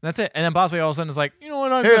 that's it. And then Boss Baby all of a sudden is like, "You know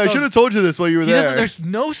what? Hey, I should have told you this while you were there." There's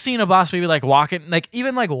no scene of Boss Baby like walking, like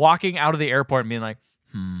even like walking out of the airport and being like,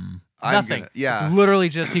 nothing. It's literally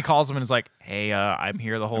just he calls him and is like, "Hey, I'm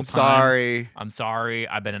here the whole time. I'm sorry.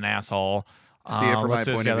 I've been an asshole. See it from my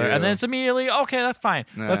point of view." And then it's immediately, okay, that's fine.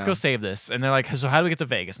 Let's go save this. And they're like, "So how do we get to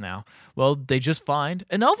Vegas now?" Well, they just find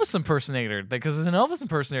an Elvis impersonator because there's an Elvis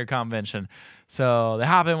impersonator convention. So they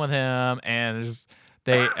hop in with him, and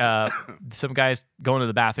some guys go into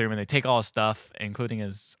the bathroom and they take all his stuff, including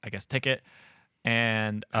his, I guess, ticket.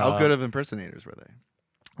 And how good of impersonators were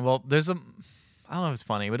they? Well, I don't know if it's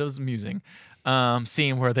funny, but it was amusing.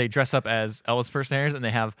 Scene where they dress up as Elvis impersonators and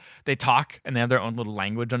they talk and they have their own little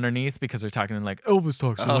language underneath because they're talking in like Elvis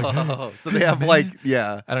talks. So they have like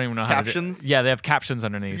I don't even know captions. Yeah, they have captions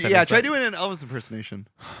underneath. Yeah, try doing an Elvis impersonation.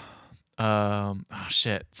 Oh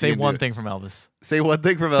shit! Say one thing from Elvis. Say one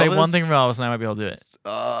thing from Elvis. Say one thing from Elvis, and I might be able to do it.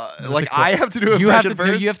 I have to do an impression first.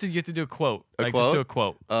 No, you have to do a quote. Just do a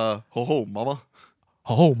quote. Ho ho, mama.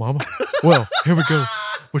 Ho ho, mama. Well, here we go.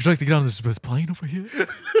 Would you like to get on this plane over here?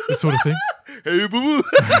 This sort of thing. Hey, boo boo.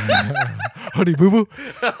 Honey, boo boo.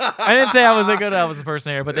 I didn't say I was a good Elvis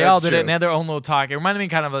impersonator, but they all did it, and they had their own little talk. It reminded me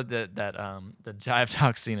kind of the jive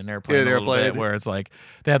talk scene in Airplane. Bit, where it's like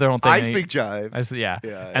they have their own thing. I speak jive.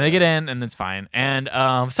 And they get in, and it's fine. And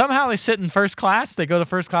somehow they sit in first class. They go to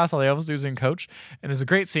first class. All the Elvis dudes are in coach. And there's a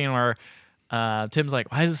great scene where Tim's like,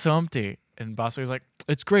 "Why is it so empty?" And Boss Baby's like,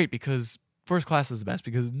 "It's great because first class is the best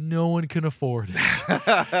because no one can afford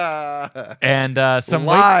it." And some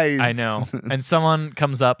lies. I know. And someone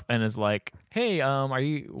comes up and is like, "Hey, what are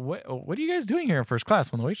you guys doing here in first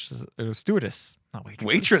class?" When the waitress or stewardess, not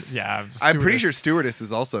waitress. Yeah, I'm pretty sure stewardess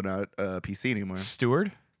is also not PC anymore.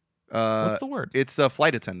 Steward. What's the word? It's a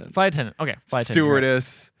flight attendant. Flight attendant. Okay, flight attendant.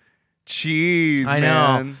 Stewardess. Jeez, I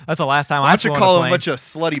know. Man. That's the last time Why don't you call them a bunch of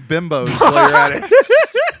slutty bimbos while you're at it?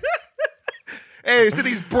 Hey, so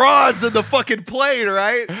these broads in the fucking plane,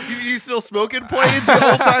 right? You still smoking planes, you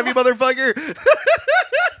old timey motherfucker?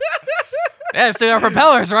 Yeah, still got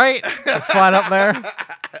propellers, right? Flying up there.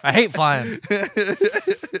 I hate flying.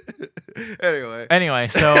 Anyway,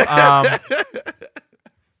 so God,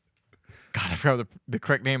 I forgot what the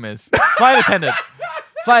correct name is. Flight attendant.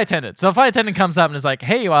 So the flight attendant comes up and is like,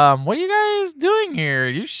 "Hey, what are you guys doing here?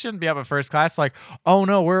 You shouldn't be up at first class." Like, "Oh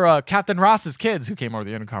no, we're Captain Ross's kids who came over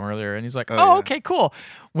the intercom earlier." And he's like, "Oh, okay, cool.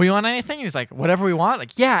 We want anything?" And he's like, "Whatever we want."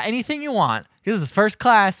 Like, "Yeah, anything you want. This is first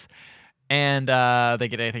class." And they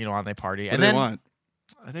get anything they want. They party. What do they want?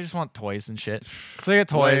 They just want toys and shit. So they get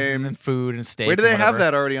toys and then food and steak. Where do they have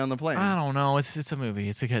that already on the plane? I don't know. It's a movie.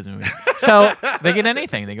 It's a kids movie. So they get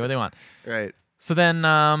anything. They get what they want. Right. So then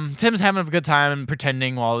Tim's having a good time and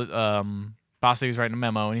pretending while Boss Baby's writing a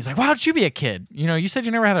memo. And he's like, "Why don't you be a kid? You said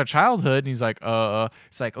you never had a childhood." And he's like,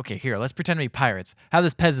 It's like, "Okay, here, let's pretend to be pirates. Have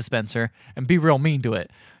this Pez dispenser and be real mean to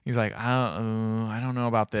it." He's like, I don't know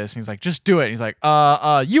about this. And he's like, "Just do it." And he's like,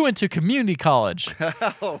 you went to community college.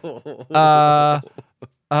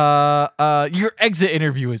 Your exit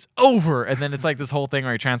interview is over." And then it's like this whole thing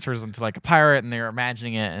where he transfers into like a pirate and they're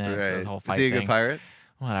imagining it. And it's this whole fight thing. Is he a good pirate?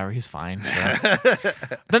 Whatever, he's fine. Sure.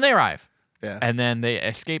 Then they arrive. Yeah. And then they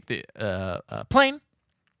escape the plane.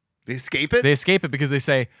 They escape it? They escape it because they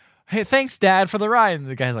say, "Hey, thanks, Dad, for the ride." And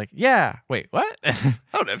the guy's like, "Yeah, wait, what?" I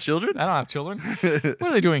don't have children. I don't have children. What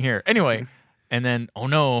are they doing here? Anyway, and then, oh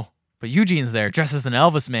no, but Eugene's there dressed as an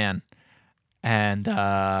Elvis man. And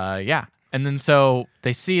yeah. And then so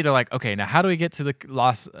they see, they're like, "Okay, now how do we get to the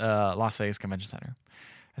Las Vegas Convention Center?"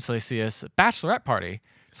 And so they see this bachelorette party.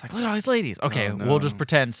 It's like, "Look at all these ladies." Okay, we'll just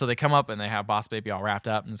pretend. So they come up and they have Boss Baby all wrapped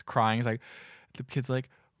up and is crying. He's like, the kid's like,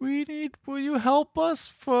 will you help us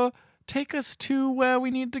take us to where we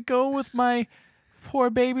need to go with my poor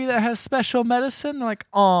baby that has special medicine? They're like,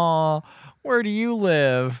 "Aw, where do you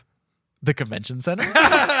live?" "The convention center."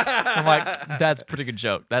 I'm like, that's a pretty good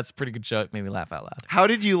joke. That's a pretty good joke. Made me laugh out loud. How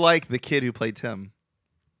did you like the kid who played Tim?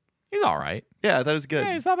 He's all right. Yeah, I thought it was good.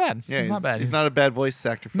 Yeah, he's not bad. Yeah, he's not bad. He's not a bad voice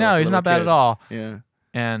actor. For no, he's not bad kid. at all. Yeah.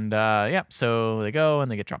 And yeah, so they go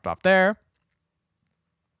and they get dropped off there.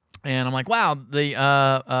 And I'm like, wow, the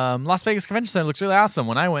Las Vegas Convention Center looks really awesome.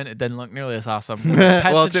 When I went, it didn't look nearly as awesome.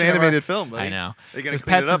 Well, it's an animated film, buddy. I know. They're going to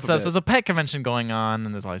clean it up and stuff. So there's a pet convention going on,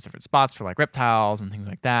 and there's all these different spots for like reptiles and things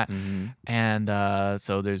like that. Mm-hmm. And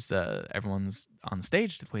so there's everyone's on the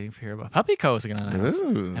stage waiting for what Puppy Co. is going to announce.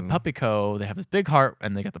 Ooh. And Puppy Co., they have this big heart,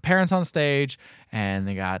 and they got the parents on stage, and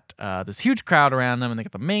they got this huge crowd around them, and they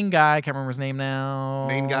got the main guy. I can't remember his name now.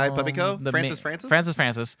 Main guy, Puppy Co.? Francis?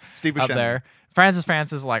 Francis. Steve up Buscemi. there. Francis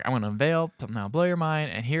like, "I'm going to unveil something that'll blow your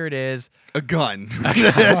mind," and here it is. A gun.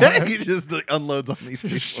 He just unloads on these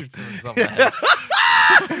people. Shoots himself in the head.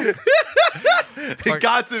 It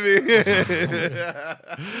got to me.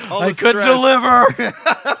 I couldn't deliver.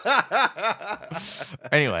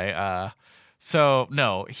 Anyway, so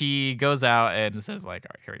no, he goes out and says like,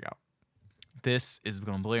 "All right, here we go. This is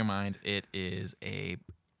going to blow your mind. It is a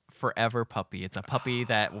forever puppy. It's a puppy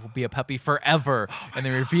that will be a puppy forever." And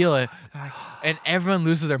they reveal it, and everyone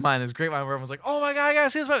loses their mind. There's a great moment where everyone's like, "Oh my God, I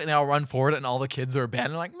gotta see this puppy." And they all run forward, and all the kids are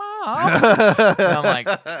abandoned, like, "Mom." And I'm like,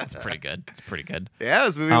 it's pretty good. It's pretty good. Yeah,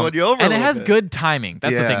 this movie won you over. And it has bit. good timing.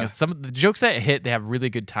 That's the thing. Is some of the jokes that hit, they have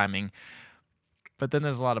really good timing. But then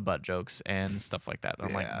there's a lot of butt jokes and stuff like that.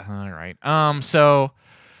 I'm like, all right. So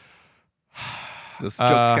those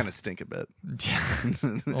jokes kind of stink a bit.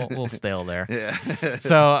 a little stale there. Yeah.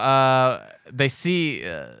 So they see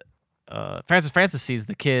Francis sees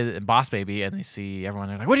the kid and Boss Baby, and they see everyone.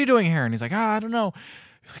 They're like, "What are you doing here?" And he's like, "I don't know."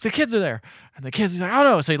 He's like, "The kids are there." And he's like, "Oh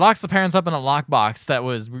no." So he locks the parents up in a lockbox that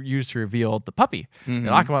was used to reveal the puppy. Mm-hmm.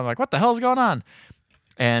 They lock him up, like, "What the hell is going on?"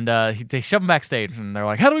 And they shove him backstage, and they're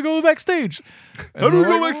like, "How do we go backstage?" And How do we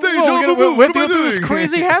go like, backstage? "Oh, we have to go through this doing?"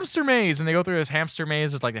 crazy hamster maze." And they go through this hamster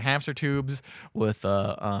maze. There's like the hamster tubes with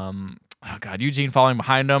oh God, Eugene following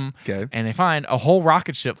behind them. Okay. And they find a whole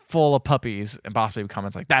rocket ship full of puppies. And Boss Baby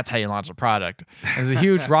comments like, "That's how you launch a product." And there's a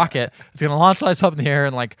huge rocket. It's gonna launch all these puppies in the air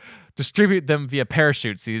and like distribute them via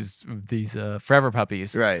parachutes. These forever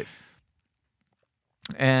puppies. Right.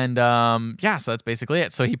 And yeah, so that's basically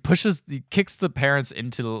it. So he kicks the parents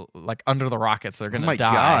into like under the rocket, so they're gonna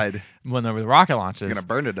die. God. When the rocket launches. You're gonna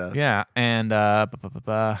burn to death. Yeah, and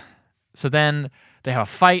so then they have a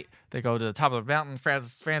fight. They go to the top of the mountain.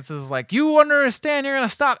 Francis is like, "You understand? You're gonna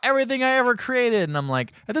stop everything I ever created." And I'm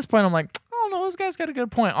like, at this point, I'm like, I don't know. This guy's got a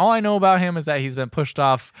good point. All I know about him is that he's been pushed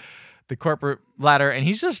off the corporate ladder, and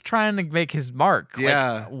he's just trying to make his mark.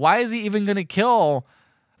 Yeah. Like, why is he even gonna kill?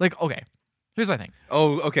 Like, okay. Here's my thing.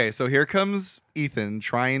 Oh, okay. So here comes Ethan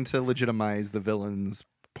trying to legitimize the villain's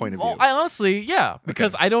point of view. I honestly, yeah,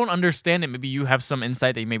 because I don't understand it. Maybe you have some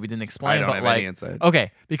insight that you maybe didn't explain. I don't have any insight.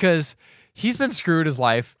 Okay, because he's been screwed his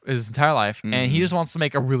entire life, and he just wants to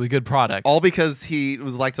make a really good product. All because he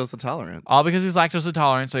was lactose intolerant. All because he's lactose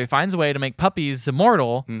intolerant, so he finds a way to make puppies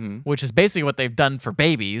immortal, which is basically what they've done for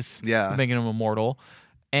babies. Yeah. Making them immortal.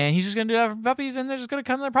 And he's just going to do that for puppies, and they're just going to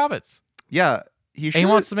come to their profits. Yeah. He just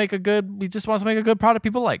wants to make a good product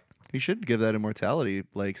people like. He should give that immortality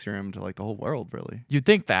like serum to like the whole world, really. You'd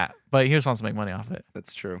think that, but he just wants to make money off it.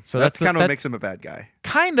 That's true. So that's kind of what makes him a bad guy.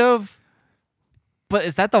 Kind of. But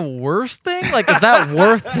is that the worst thing? Like, is that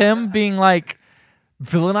worth him being like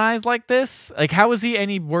villainized like this? Like, how is he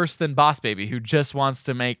any worse than Boss Baby, who just wants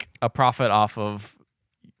to make a profit off of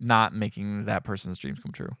not making that person's dreams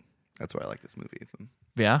come true? That's why I like this movie, Ethan.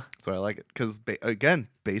 Yeah? That's why I like it. Because, again,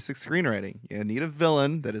 basic screenwriting. You need a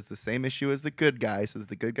villain that is the same issue as the good guy so that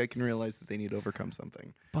the good guy can realize that they need to overcome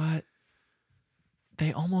something. But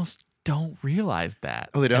they almost don't realize that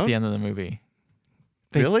they don't? At the end of the movie.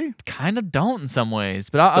 They really? Kind of don't in some ways,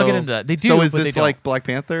 but I'll get into that. They do. So is but this like Black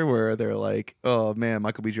Panther, where they're like, "Oh man,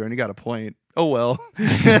 Michael B. Jordan, you got a point. Oh well."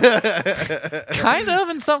 Kind of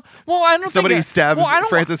in some. Well, I don't. Somebody stabs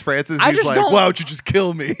Francis. He's like, "Why don't you just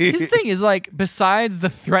kill me?" His thing is like, besides the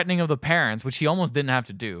threatening of the parents, which he almost didn't have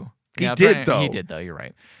to do. He did though. He did though. You're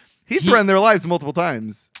right. He threatened their lives multiple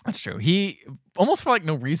times. That's true. He almost for like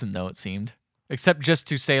no reason though. It seemed, except just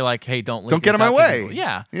to say like, "Hey, don't get in my way."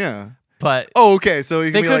 Yeah. Yeah. But okay, so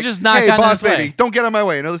you they could like, just not. Hey, Boss Baby, don't get on my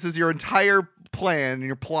way. No, this is your entire plan and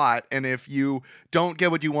your plot, and if you don't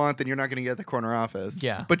get what you want, then you're not going to get the corner office.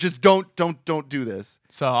 Yeah, but just don't do this.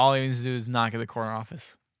 So all he needs to do is not get the corner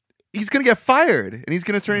office. He's going to get fired, and he's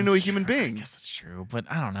going to turn into a human being. I guess it's true, but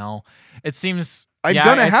I don't know. It seems I'm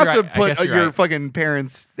gonna have to put your fucking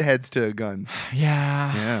parents' heads to a gun.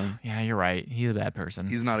 Yeah, you're right. He's a bad person.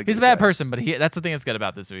 He's not a. He's a bad person, but that's the thing that's good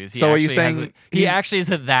about this movie. So are you saying he actually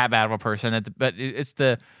isn't that bad of a person? But it's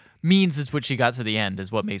the means is which he got to the end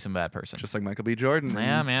is what makes him a bad person. Just like Michael B. Jordan.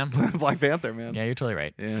 Yeah, man. Black Panther, man. Yeah, you're totally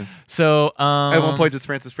right. Yeah. So at one point, does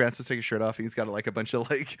Francis take his shirt off and he's got like a bunch of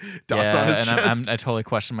like dots on his chest? I totally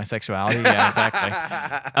question my sexuality. Yeah,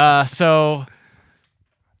 exactly. So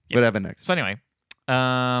what happened next? So anyway,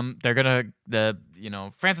 they're gonna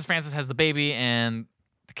Francis has the baby and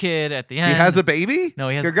the kid at the end. He has a baby? No,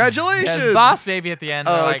 he has. Congratulations. He has Boss Baby at the end.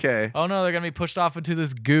 Oh, okay. Like, oh no, they're gonna be pushed off into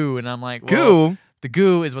this goo, and I'm like, goo. The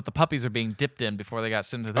goo is what the puppies are being dipped in before they got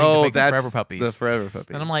sent to the thing to make that's forever puppies. The forever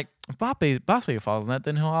puppy. And I'm like, if Boss Baby falls in that,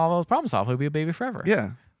 then he'll all those problems solved. He'll be a baby forever.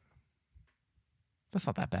 Yeah. That's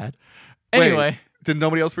not that bad. Anyway. Wait, did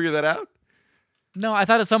nobody else figure that out? No, I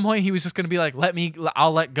thought at some point he was just going to be like,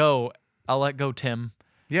 I'll let go, Tim.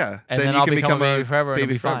 Yeah. And then I'll become a baby forever and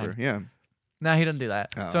it'll be forever. fine. Yeah. No, he doesn't do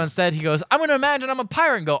that. Oh. So instead he goes, I'm going to imagine I'm a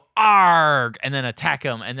pirate and go, arg, and then attack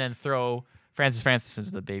him and then throw Francis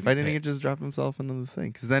into the baby Why didn't pit. he just drop himself into the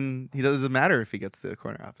thing? Because then he doesn't matter if he gets to the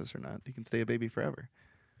corner office or not. He can stay a baby forever.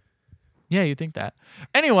 Yeah, you think that.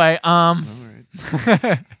 Anyway, all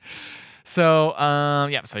right. So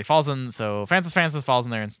he falls in. So Francis falls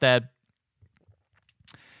in there instead,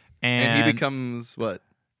 and he becomes what?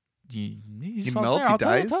 He melts. He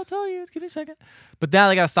dies. I'll tell you. Give me a second. But now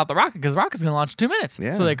they got to stop the rocket because the rocket's going to launch in 2 minutes.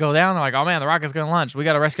 Yeah. So they go down. They're like, "Oh man, the rocket's going to launch. We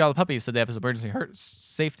got to rescue all the puppies." So they have this emergency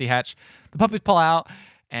safety hatch. The puppies pull out,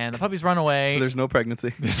 and the puppies run away. So there's no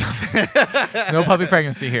pregnancy. No puppy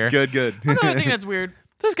pregnancy here. Good. Another thing that's weird.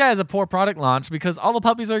 This guy has a poor product launch because all the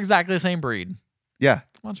puppies are exactly the same breed. Yeah.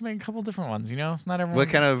 Why don't you make a couple different ones? It's not everyone. What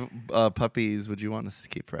kind of puppies would you want us to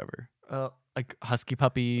keep forever? Like husky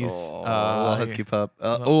puppies. A husky pup.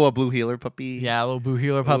 A blue heeler puppy. Yeah, a little blue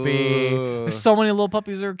heeler puppy. There's so many little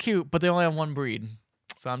puppies that are cute, but they only have one breed.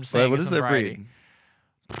 So I'm just saying. What is their variety. breed?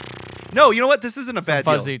 No, you know what? This isn't a bad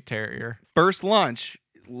fuzzy deal. terrier. First launch,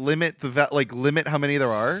 limit how many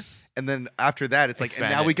there are. And then after that, it's like, and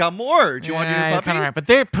now we got more. Do you want to do the puppy? Kind of right. But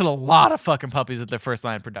they put a lot of fucking puppies at their first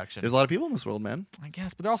line of production. There's a lot of people in this world, man. I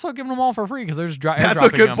guess, but they're also giving them all for free because they're just That's a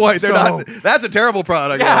good point. They're not. That's a terrible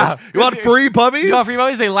product. Yeah. You want free puppies? You want free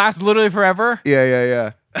puppies? They last literally forever.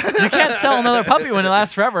 Yeah. You can't sell another puppy when it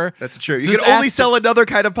lasts forever. That's true. You can only sell another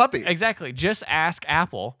kind of puppy. Exactly. Just ask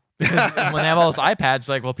Apple. Because when they have all those iPads,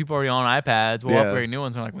 like, well, people already own iPads. We'll upgrade new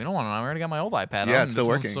ones. They're like, we don't want one. I already got my old iPad. Yeah, it's still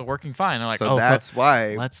working. Still working fine. They're like, so that's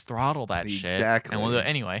why. Let's throttle that shit. Exactly. And we'll do it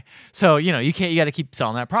anyway. So you got to keep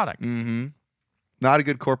selling that product. Mm-hmm. Not a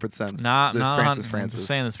good corporate sense. Not Francis. I'm just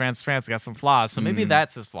saying this Francis got some flaws. So maybe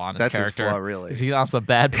that's his flaw in his character. That's his flaw, really. He wants a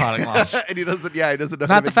bad product launch. And he doesn't know Not how to the make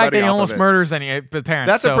fact that money he off almost of it. murders any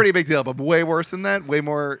parents. That's a pretty big deal, but way worse than that. Way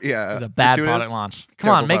more, yeah. It's a bad gratuitous. product launch.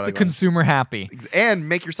 Come on, make the consumer happy. And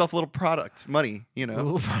make yourself a little product. Money, A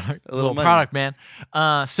little money. product, man.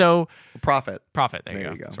 So Profit. There you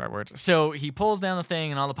go. That's the right word. So he pulls down the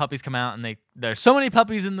thing, and all the puppies come out, and there's so many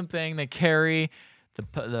puppies in the thing. They carry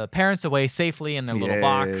the parents away safely in their little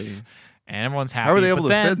box, and everyone's happy. How are they able to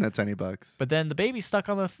fit in that tiny box? But then the baby's stuck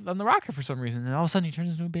on the rocket for some reason, and all of a sudden he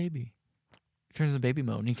turns into a baby. He turns into baby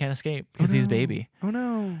mode, and he can't escape because he's a baby. Oh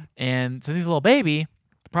no! And since he's a little baby,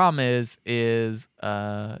 the problem is Tim is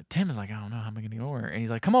like, I don't know how am I gonna get over, and he's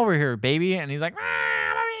like, come over here, baby, and he's like, I'm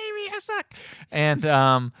a baby, I suck, and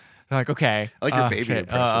they're like, okay, I like your baby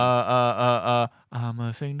impression. I'm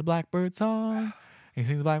gonna sing the Blackbird song. He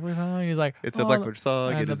sings the Blackbird song, and he's like, it's a Blackbird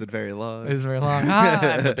song. It isn't very long. It's very long.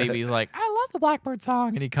 And the baby's like, I love the Blackbird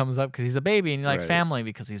song, and he comes up because he's a baby and he likes family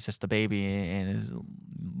because he's just a baby and is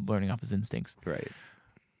learning off his instincts. Right.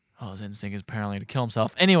 Oh, his instinct is apparently to kill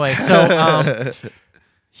himself. Anyway, so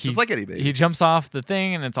just like any baby, he jumps off the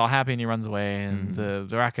thing and it's all happy and he runs away and the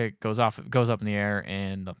rocket goes up in the air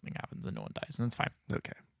and nothing happens and no one dies and it's fine.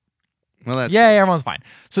 Okay. Well, that's everyone's fine.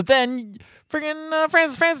 So then, friggin'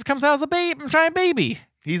 Francis comes out as a giant baby.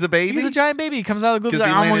 He's a baby. He's a giant baby. He comes out of the gloop.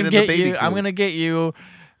 Like, I'm gonna get you.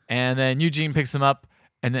 And then Eugene picks him up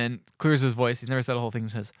and then clears his voice. He's never said a whole thing.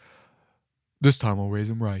 And says, "This time I'll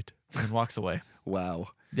raise him right," and walks away. Wow.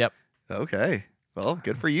 Yep. Okay. Well,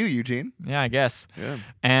 good for you, Eugene. Yeah, I guess. Yeah.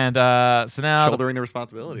 And so now shouldering the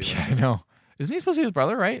responsibility. Yeah, I know. Isn't he supposed to be his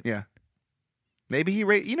brother, right? Yeah. Maybe he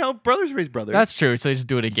brothers raise brothers. That's true. So he just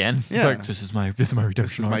do it again. Yeah. He's like, this is my redemption.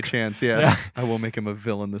 This is my chance. Yeah. I won't make him a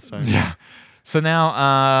villain this time. Yeah. So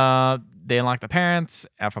now they unlock the parents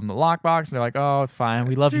from the lockbox. And they're like, oh, it's fine.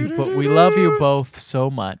 We love you, but we love you both so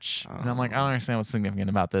much. And I'm like, I don't understand what's significant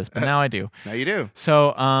about this, but now I do. Now you do.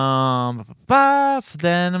 So so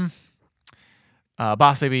then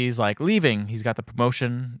Boss Baby's like leaving. He's got the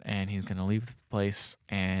promotion and he's gonna leave the place.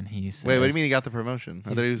 And he says, wait, what do you mean he got the promotion?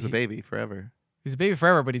 I thought he was a baby forever. He's a baby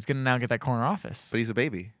forever, but he's gonna now get that corner office. But he's a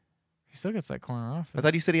baby. He still gets that corner office. I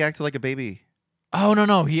thought you said he acted like a baby. Oh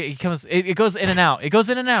no! He comes. It goes in and out. It goes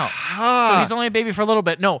in and out. So he's only a baby for a little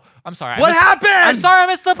bit. No, I'm sorry. What happened? I'm sorry. I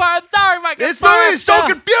missed the part. I'm sorry, Mike. This movie is so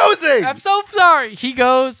confusing. I'm so sorry. He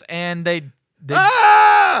goes and they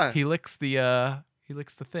he licks the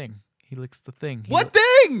thing. He licks the thing. What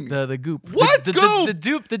thing? The goop. What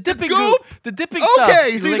goop? The dipping goop. The dipping stuff.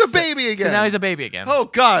 Okay, so he's a baby again. So now he's a baby again. Oh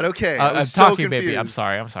God. Okay. I'm so talking confused. baby. I'm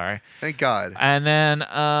sorry. Thank God. And then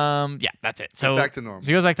yeah, that's it. So back to normal. So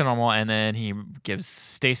he goes back to normal, and then he gives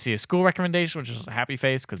Stacy a school recommendation, which is a happy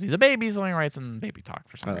face because he's a baby. He's only writes in baby talk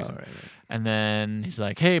for some reason. Right. And then he's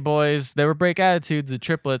like, "Hey boys, they were break attitudes, the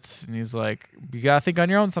triplets." And he's like, "You gotta think on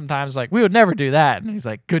your own sometimes." Like, we would never do that. And he's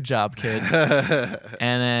like, "Good job, kids." And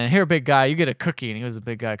then here, big guy, you get a cookie. And he gives a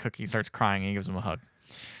big guy a cookie. He starts crying. And he gives him a hug.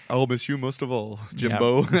 I'll miss you most of all,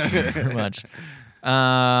 Jimbo. Yep, pretty much.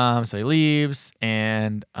 So he leaves,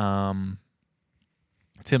 and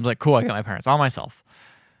Tim's like, "Cool, I got my parents all myself."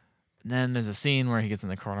 And then there's a scene where he gets in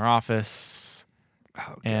the corner office.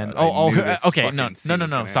 Oh, and okay, no.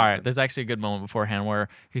 Sorry, there's actually a good moment beforehand where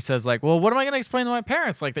he says like, "Well, what am I going to explain to my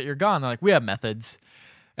parents like that you're gone?" They're like, "We have methods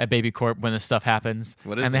at Baby Corp when this stuff happens."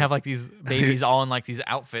 What is and they it? have like these babies all in like these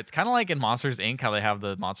outfits, kind of like in Monsters Inc. How they have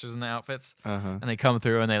the monsters in the outfits, and they come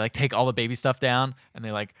through and they like take all the baby stuff down and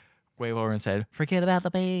they like wave over and said, forget about the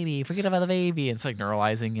baby. And it's like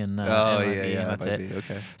neuralizing and that's it.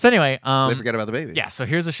 Okay. So anyway, so they forget about the baby. Yeah. So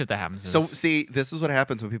here's the shit that happens. So see, this is what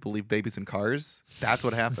happens when people leave babies in cars. That's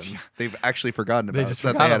what happens. They've actually forgotten about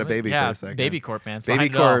that they had a baby for a second. Baby Corp, man. Baby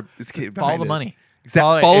Corp is follow the money.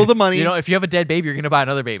 Follow the money. You know, if you have a dead baby, you're gonna buy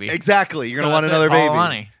another baby. Exactly. You're gonna want another baby. Follow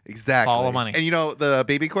money. Exactly. Follow money. And you know, the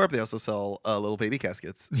Baby Corp, they also sell little baby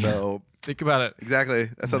caskets. So think about it. Exactly.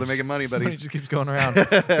 That's how they're making money, buddies. Money just keeps going around.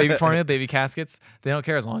 Baby formula, baby caskets. They don't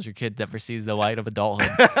care as long as your kid never sees the light of adulthood.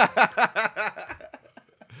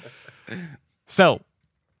 So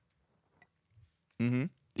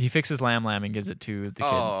he fixes Lamb and gives it to the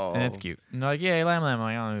kid. And it's cute. And they're like, yay, Lamb. I'm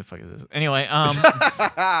like, I don't know who the fuck is this. Anyway,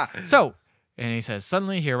 and he says,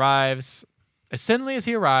 suddenly he arrives. As suddenly as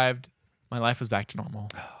he arrived, my life was back to normal.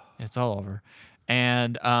 It's all over.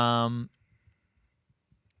 And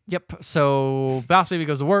yep. So Boss Baby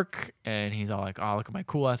goes to work and he's all like, oh, look at my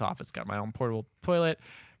cool ass office. Got my own portable toilet.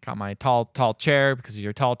 Got my tall chair because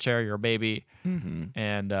you're a tall chair. You're a baby.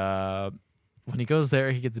 And when he goes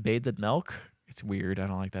there, he gets bathed in milk. It's weird. I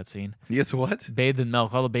don't like that scene. Yes, what? Bathed in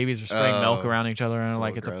milk. All the babies are spraying milk around each other, and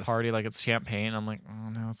like it's gross. a party, like it's champagne. I'm like, oh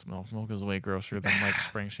no, it's milk. Milk is way grosser than like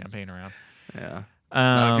spraying champagne around. Yeah.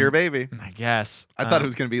 Not if you're a baby. I guess. I thought it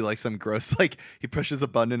was gonna be like some gross, like he pushes a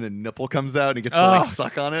button and a nipple comes out and he gets to like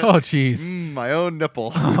suck on it. Oh jeez. My own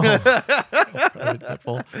nipple.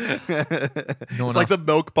 Nipple. It's like the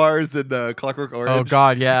milk bars in Clockwork Orange. Oh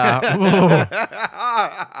god, yeah.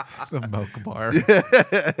 The milk bar.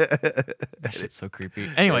 That shit's so creepy.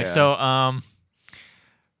 Anyway, so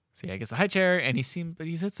he gets a high chair and he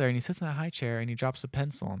sits there and he sits in a high chair and he drops a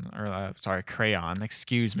pencil crayon.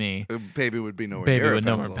 Excuse me. Baby would be nowhere Baby near would a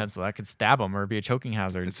know pencil. a pencil. I could stab him or be a choking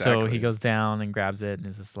hazard. Exactly. So he goes down and grabs it and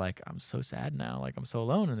is just like, I'm so sad now. Like I'm so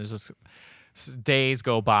alone. And there's just days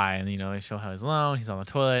go by and they show how he's alone. He's on the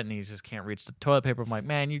toilet and he just can't reach the toilet paper. I'm like,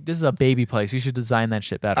 man, this is a baby place. You should design that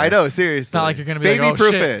shit better. I know, seriously. It's not like you're gonna be baby like, oh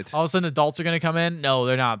proof shit. it. All of a sudden adults are gonna come in. No,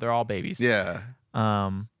 they're not. They're all babies. Yeah.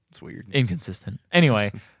 It's weird. Inconsistent.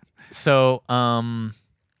 Anyway, so and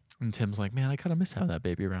Tim's like, man, I kind of miss having that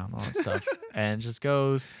baby around, all that stuff, and just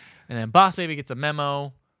goes. And then Boss Baby gets a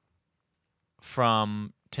memo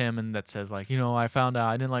from Tim and that says like, I found out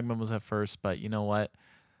I didn't like memos at first, but you know what?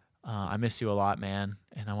 I miss you a lot, man,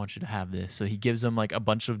 and I want you to have this. So he gives him like a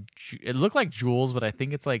bunch of. It looked like jewels, but I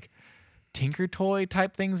think it's like Tinker Toy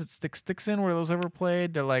type things that sticks in. Were those ever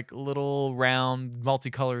played? They're like little round,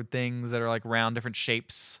 multicolored things that are like round, different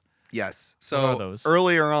shapes. Yes. What are So those?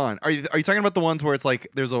 earlier on, are you talking about the ones where it's like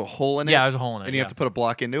there's a hole in it? Yeah, there's a hole in it, and you have to put a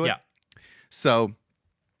block into it. Yeah. So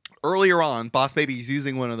earlier on, Boss Baby's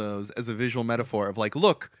using one of those as a visual metaphor of like,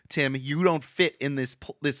 look, Tim, you don't fit in this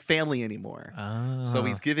family anymore. So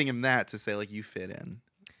he's giving him that to say like, you fit in.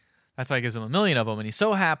 That's why he gives him 1 million of them, and he's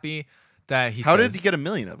so happy that he. How did he get 1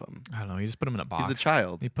 million of them? I don't know. He just put them in a box. He's a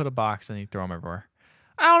child. He put a box and he throw them everywhere.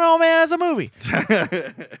 I don't know, man. It's a movie.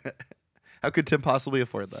 How could Tim possibly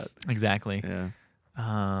afford that? Exactly. Yeah.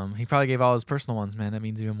 He probably gave all his personal ones, man. That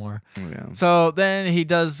means even more. Oh, yeah. So then he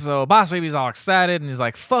does. So Boss Baby's all excited and he's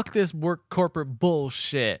like, "Fuck this work corporate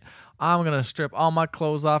bullshit. I'm gonna strip all my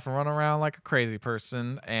clothes off and run around like a crazy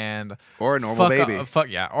person and or a normal baby. And fuck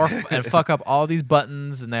up all these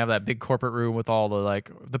buttons." And they have that big corporate room with all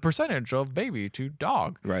the percentage of baby to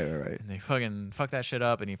dog. Right. And they fucking fuck that shit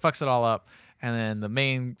up, and he fucks it all up. And then the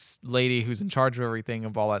main lady who's in charge of everything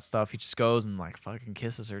of all that stuff, he just goes and like fucking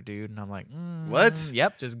kisses her, dude. And I'm like, what?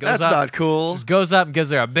 Yep, just goes That's up. That's not cool. Just goes up and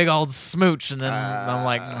gives her a big old smooch, and then I'm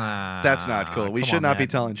like, that's not cool. We should not be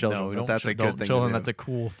telling children that that's a good thing to do. That's a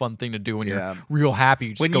cool, fun thing to do when you're real happy.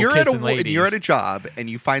 You just when go kissing ladies. When you're at a job and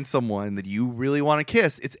you find someone that you really want to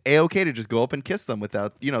kiss, it's a-okay to just go up and kiss them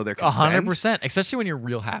without their consent. 100%, especially when you're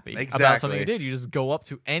real happy about something you did. You just go up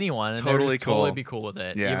to anyone and totally totally be cool with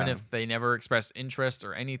it, yeah. even if they never express interest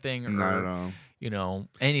or anything, or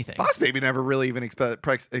anything. Boss Baby never really even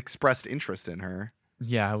expressed interest in her.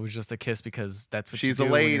 Yeah, it was just a kiss because that's what she's you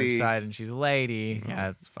do a lady. when you're excited, and she's a lady. Oh. Yeah,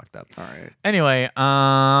 it's fucked up. All right. Anyway,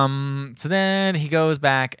 so then he goes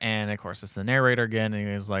back, and of course it's the narrator again,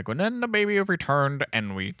 and he's like, "Well, then the baby have returned,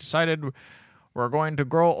 and we decided we're going to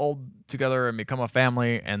grow old together and become a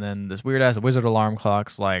family." And then this weird ass wizard alarm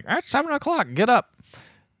clock's like, "It's 7 o'clock. Get up."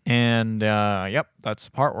 And that's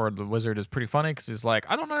the part where the wizard is pretty funny because he's like,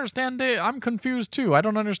 "I don't understand. I'm confused too. I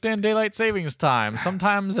don't understand daylight savings time.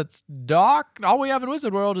 Sometimes it's dark. All we have in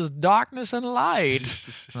Wizard World is darkness and light."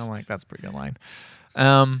 And I'm like, that's a pretty good line.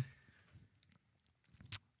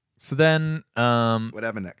 So then, what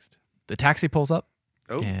happened next? The taxi pulls up,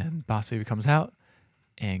 and Boss Baby comes out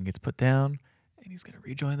and gets put down, and he's gonna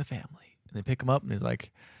rejoin the family. And they pick him up, and he's like,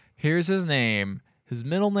 "Here's his name. His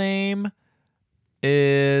middle name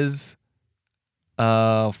is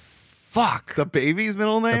fuck. The baby's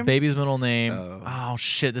middle name? The baby's middle name. Oh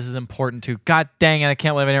shit, this is important too. God dang it, I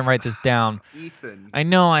can't believe I didn't write this down. Ethan. I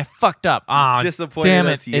know, I fucked up. Oh, disappointed damn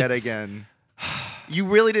us it. yet again. You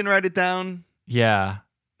really didn't write it down? Yeah.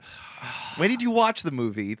 When did you watch the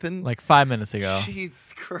movie, Ethan? Like 5 minutes ago.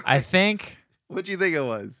 Jesus Christ. I think. What'd you think it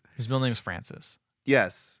was? His middle name is Francis.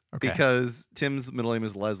 Yes. Okay. Because Tim's middle name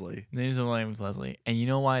is Leslie. His middle name is Leslie. And you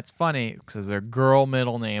know why it's funny? Because they're girl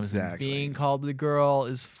middle names. Exactly. And being called the girl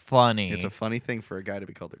is funny. It's a funny thing for a guy to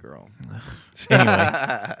be called a girl.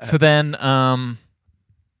 Anyway. So then, so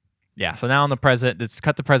now in the present, it's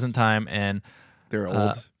cut to present time. And they're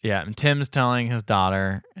old. Yeah. And Tim's telling his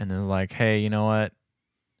daughter and is like, "Hey, you know what?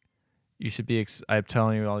 You should be, I'm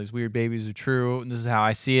telling you all these weird babies are true. And this is how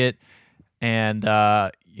I see it. And,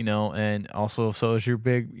 and also, so is your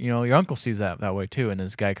your uncle sees that way too." And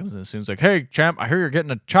this guy comes in soon, he's like, "Hey, champ, I hear you're getting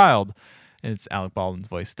a child." And it's Alec Baldwin's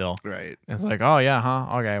voice still. Right. It's like, oh yeah,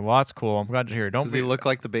 huh? Okay, well that's cool. I'm glad to hear. Does he look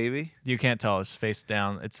like the baby? You can't tell. It's face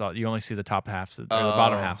down. It's all, you only see the top halves, or the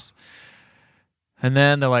bottom halves. And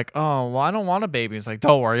then they're like, oh, well, I don't want a baby. It's like,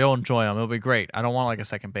 don't worry, you'll enjoy them. It'll be great. I don't want like a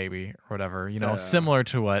second baby or whatever. You know, similar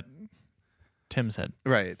to what Tim said.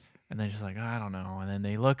 Right. And they're just like, I don't know. And then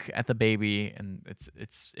they look at the baby, and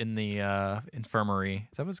it's in the infirmary.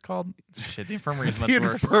 Is that what it's called? Shit, the infirmary is much worse.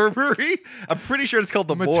 The infirmary? I'm pretty sure it's called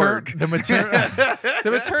the morgue. The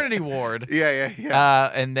maternity ward.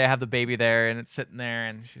 Yeah. And they have the baby there, and it's sitting there,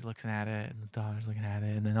 and she's looking at it, and the daughter's looking at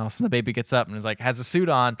it, and then all of a sudden the baby gets up and is like, has a suit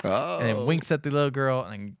on, and then winks at the little girl,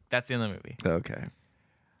 and that's the end of the movie. Okay.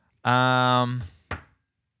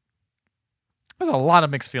 There's a lot of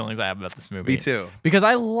mixed feelings I have about this movie. Me too. Because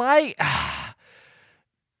I like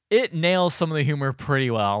it nails some of the humor pretty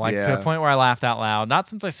well, like to the point where I laughed out loud. Not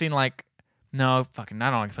since I've seen like, no, fucking, I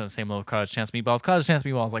don't like put the same level of College Chance Meatballs. College Chance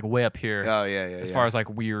Meatballs is like way up here. Oh yeah. As far as like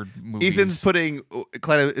weird movies. Ethan's putting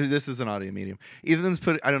this is an audio medium. Ethan's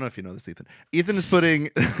putting, I don't know if you know this, Ethan. Ethan is putting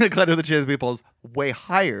College with the Chance Meatballs way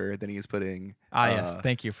higher than he's putting. Yes,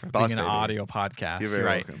 thank you for being an audio podcast. You're very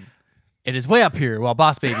welcome. It is way up here while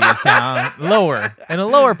Boss Baby is down lower, in a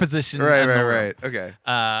lower position. Right. Okay.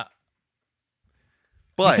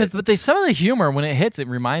 But some of the humor, when it hits, it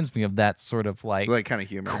reminds me of that sort of like kind of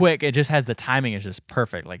humor. Quick. It just has the timing is just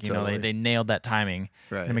perfect. Like, you know, they nailed that timing.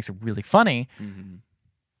 Right. And it makes it really funny. Mm-hmm.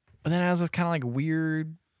 But then it has this kind of like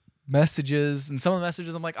weird messages. And some of the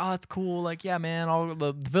messages I'm like, oh, that's cool. Like, yeah, man, all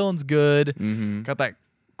the villain's good. Mm-hmm. Got that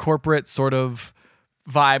corporate sort of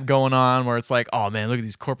vibe going on where it's like, oh man, look at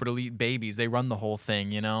these corporate elite babies. They run the whole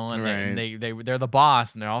thing, you know, and they're the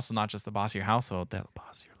boss, and they're also not just the boss of your household. They're the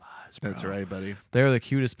boss of your lives, bro. That's right, buddy. They're the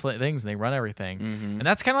cutest things, and they run everything, and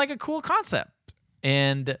that's kind of like a cool concept.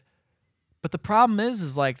 But the problem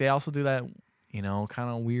is like they also do that, you know, kind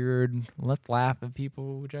of weird. Let's laugh at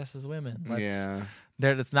people who dress as women.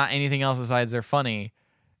 It's not anything else besides they're funny,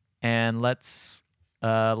 and let's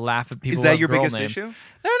laugh at people. Is that your biggest names. issue?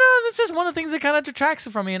 No, it's just one of the things that kind of detracts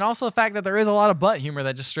it from me, and also the fact that there is a lot of butt humor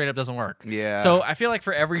that just straight up doesn't work. Yeah. So I feel like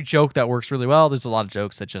for every joke that works really well, there's a lot of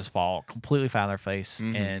jokes that just fall completely flat on their face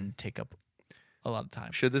and take up a lot of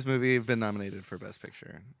time. Should this movie have been nominated for Best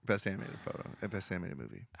Picture, Best Animated Photo, and Best Animated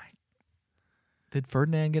Movie? Did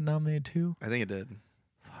Ferdinand get nominated too? I think it did.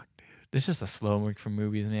 Fuck, dude. It's just a slow week for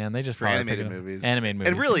movies, man. They just for animated movies. Animated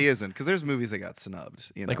movies. It really isn't, because there's movies that got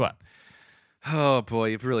snubbed. You know? Like what? Oh boy,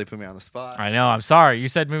 you really put me on the spot. I know. I'm sorry. You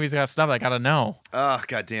said movies got snubbed. I gotta know. Oh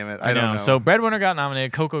god damn it! I don't know. So Breadwinner got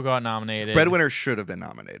nominated. Coco got nominated. Breadwinner should have been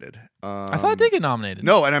nominated. I thought it did get nominated.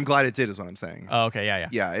 No, and I'm glad it did. Is what I'm saying. Oh, okay, yeah.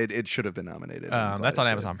 Yeah, it should have been nominated. That's on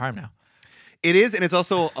Amazon Prime now. It is, and it's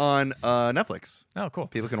also on Netflix. Oh, cool.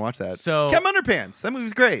 People can watch that. So Captain Underpants. That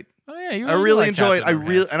movie's great. Oh yeah, I really enjoyed.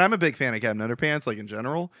 And I'm a big fan of Captain Underpants, like in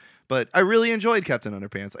general. But I really enjoyed Captain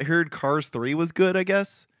Underpants. I heard Cars 3 was good, I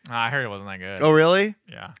guess. I heard it wasn't that good. Oh, really?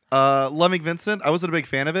 Yeah. Loving Vincent. I wasn't a big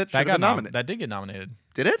fan of it. That got nominated. That did get nominated.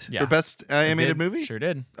 Did it? Yeah. For Best Animated Movie? Sure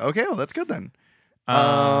did. Okay, well, that's good then.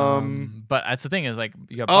 But that's the thing is, like,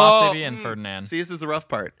 you got Boss Baby and Ferdinand. See, this is the rough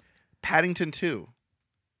part. Paddington 2.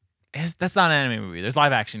 That's not an anime movie. There's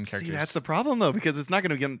live action characters. See, that's the problem though, because it's not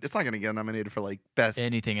gonna get nominated for like best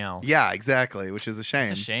anything else. Yeah, exactly, which is a shame.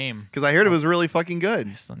 It's a shame because I heard it was really fucking good.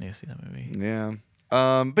 I still need to see that movie. Yeah.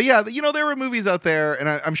 But yeah, you know, there were movies out there, and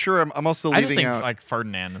I'm sure I'm also leaving out. I just think like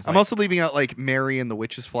Ferdinand is. I'm also leaving out like Mary and the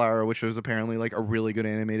Witch's Flower, which was apparently like a really good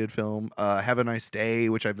animated film. Have a Nice Day,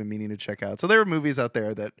 which I've been meaning to check out. So there were movies out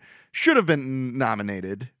there that should have been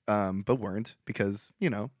nominated, but weren't because you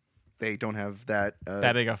know. They don't have that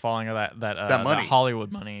big a following of that money. That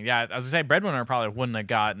Hollywood money. Yeah, as I say, Breadwinner probably wouldn't have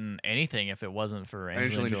gotten anything if it wasn't for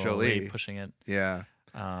Angelina Jolie pushing it. Yeah,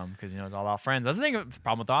 because you know it's all about friends. That's the thing. The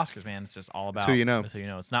problem with the Oscars, man. It's just all about who you know. So you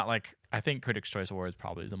know, it's not like I think Critics' Choice Awards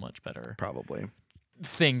probably is a much better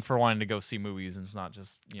thing for wanting to go see movies, and it's not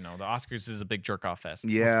just the Oscars is a big jerk off fest.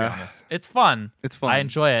 Yeah, let's be honest. It's fun. It's fun. I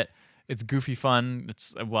enjoy it. It's goofy fun.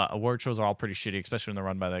 It's award shows are all pretty shitty, especially when they're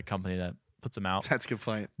run by the company that puts them out. That's a good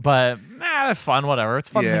point. But they're fun, whatever. It's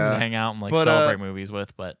fun thing to hang out and celebrate movies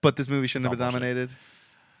with. But this movie shouldn't have been nominated.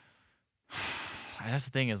 That's the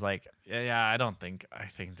thing is like, I think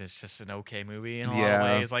it's just an okay movie in a lot of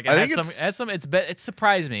ways. Like it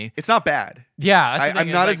surprised me. It's not bad. Yeah, I'm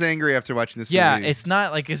not as angry after watching this movie. Yeah, it's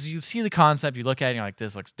not like as you see the concept, you look at it and you're like,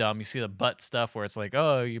 this looks dumb. You see the butt stuff where it's like,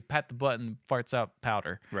 oh, you pat the butt and farts out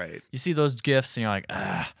powder. Right. You see those gifs and you're like,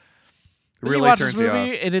 ah. Really turns you off.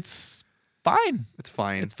 And it's fine. It's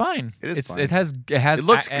fine. It's fine. It is fine. It has. It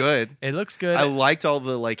looks good. It looks good. I liked all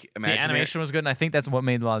the like the animation was good, and I think that's what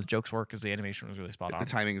made a lot of jokes work. Because the animation was really spot on. The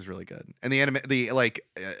timing is really good, and the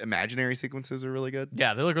imaginary sequences are really good.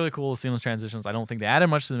 Yeah, they look really cool. Seamless transitions. I don't think they added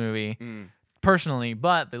much to the movie personally,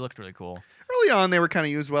 but they looked really cool. Early on, they were kind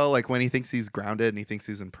of used well. Like when he thinks he's grounded and he thinks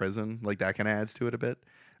he's in prison, like that kind of adds to it a bit.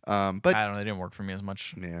 But I don't know. They didn't work for me as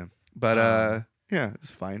much. Yeah, but yeah, it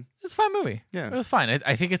was fine. It's a fine movie. Yeah, it was fine.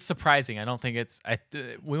 I think it's surprising. I don't think it's.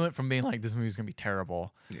 We went from being like this movie's gonna be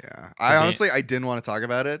terrible. Yeah, I didn't want to talk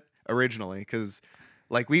about it originally because,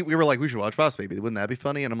 like, we were like we should watch Boss Baby. Wouldn't that be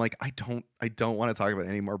funny? And I'm like, I don't want to talk about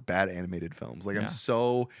any more bad animated films. Like I'm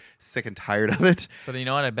so sick and tired of it. But you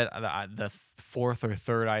know what? I bet the fourth or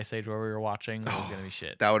third Ice Age where we were watching was gonna be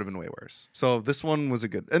shit. That would have been way worse. So this one was a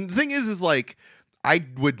good. And the thing is like, I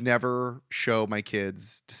would never show my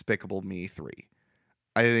kids Despicable Me 3.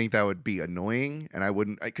 I think that would be annoying, and I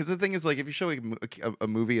wouldn't. Because the thing is, like, if you show a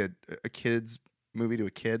movie, a kid's movie to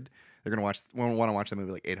a kid, they're gonna want to watch the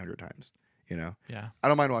movie like 800 times. You know? Yeah. I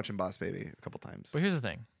don't mind watching Boss Baby a couple times. But here's the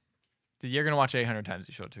thing: you're gonna watch it 800 times.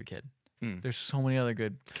 You show it to a kid. There's so many other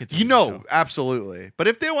good kids. Absolutely. But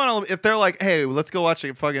if they want to, if they're like, hey, let's go watch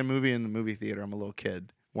a fucking movie in the movie theater. I'm a little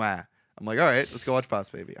kid. Wow. I'm like, all right, let's go watch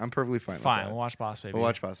Boss Baby. I'm perfectly fine with that. We'll watch Boss Baby. We'll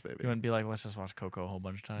watch Boss Baby. You wouldn't be like, let's just watch Coco a whole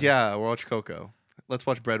bunch of times. Yeah, we'll watch Coco. Let's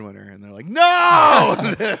watch Breadwinner. And they're like, no!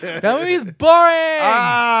 That movie's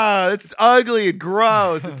boring! It's ugly and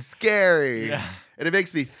gross and scary. Yeah. And it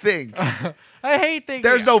makes me think. I hate thinking.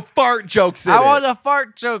 There's no fart jokes in it. I want the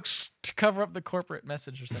fart jokes to cover up the corporate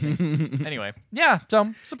message or something. Anyway, yeah,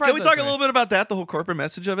 so surprised. Can we talk a little bit about that, the whole corporate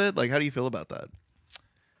message of it? Like, how do you feel about that?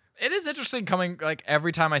 It is interesting coming, like,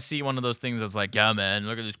 every time I see one of those things that's like, yeah, man,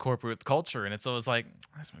 look at this corporate culture. And it's always like,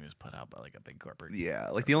 this movie was put out by, like, a big corporate. Yeah,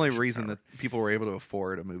 like, the only reason that people were able to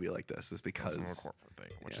afford a movie like this is because... It's a corporate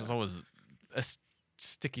thing, which is always a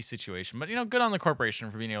sticky situation. But, good on the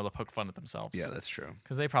corporation for being able to poke fun at themselves. Yeah, that's true.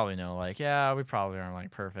 Because they probably know, like, yeah, we probably aren't,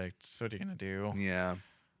 like, perfect. So what are you going to do? Yeah.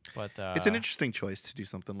 But it's an interesting choice to do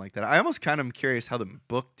something like that. I almost kind of am curious how the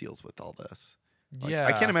book deals with all this. Like, yeah,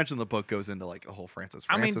 I can't imagine the book goes into like the whole Francis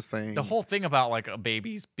thing. The whole thing about like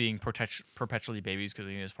babies being perpetually babies because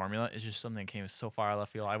they need his formula is just something that came so far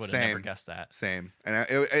left field. I would have never guessed that. Same, and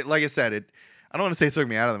like I said, I don't want to say it took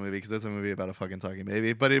me out of the movie because it's a movie about a fucking talking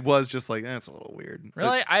baby, but it was just like it's a little weird.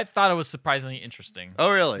 Really, I thought it was surprisingly interesting.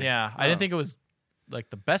 Oh, really? Yeah, I didn't think it was like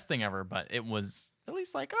the best thing ever, but it was at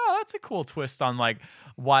least like, oh, that's a cool twist on like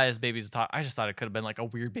why is babies a talk. I just thought it could have been like a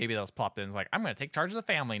weird baby that was plopped in. It's like, I'm gonna take charge of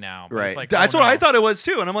the family now. But right. It's like, that's what I thought it was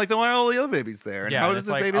too. And I'm like, then why are all the other babies there? And how does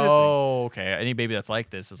this baby? Oh, okay. Any baby that's like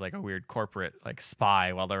this is like a weird corporate like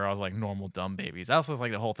spy, while they're all like normal dumb babies. I also was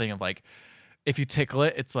like the whole thing of like, if you tickle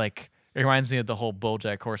it, it's like. It reminds me of the whole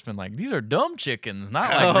BoJack Horseman, like, these are dumb chickens, not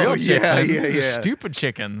like real chickens. They're stupid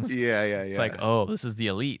chickens. Yeah. It's like, oh, this is the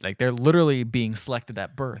elite. Like, they're literally being selected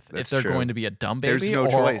at birth. That's if they're true. going to be a dumb baby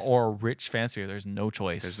or a rich fancy, there's no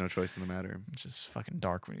choice. There's no choice in the matter. Which is fucking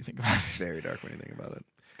dark when you think about it. Very dark when you think about it.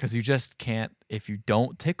 Because you just can't, if you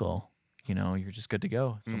don't tickle, you're just good to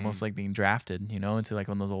go. It's almost like being drafted, into like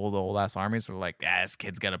one of those old ass armies. They're like, this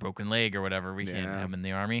kid's got a broken leg or whatever. We can't have him in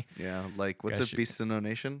the army. Yeah, like, what's it, Beast of No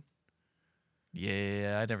Nation?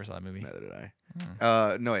 Yeah, I never saw that movie. Neither did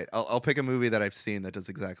I. No, wait. I'll pick a movie that I've seen that does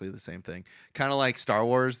exactly the same thing. Kind of like Star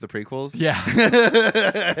Wars, the prequels. Yeah.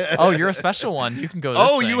 Oh, you're a special one. You can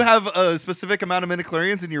go. You have a specific amount of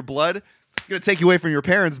midichlorians in your blood. It's gonna take you away from your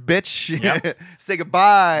parents, bitch. Yep. Say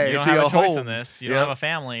goodbye. You don't to have your a choice home. in this. You don't have a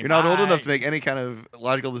family. You're not old enough to make any kind of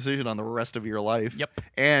logical decision on the rest of your life. Yep.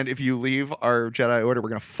 And if you leave our Jedi Order, we're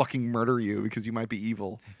gonna fucking murder you because you might be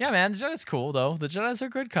evil. Yeah, man. The Jedi's cool though. The Jedi's are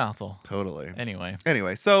good counsel. Totally.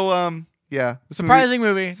 Anyway, so yeah, surprising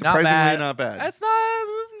movie. Surprisingly not bad. It's not.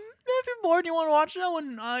 If you're bored and you want to watch it, I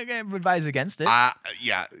wouldn't advise against it.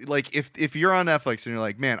 Yeah. Like if you're on Netflix and you're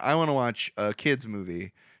like, man, I want to watch a kids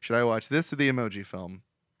movie. Should I watch this or the Emoji film?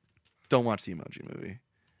 Don't watch the Emoji movie.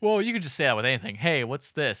 Well, you could just say that with anything. Hey,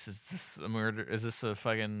 what's this? Is this a murder? Is this a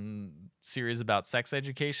fucking series about sex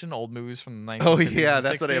education? Old movies from the 1950s. Oh yeah,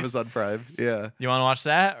 that's 60s? what Amazon Prime. Yeah. You want to watch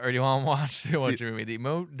that, or do you want to watch the Emoji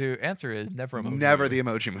movie? The answer is never a movie. Never the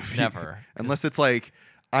Emoji movie. Never, unless it's like,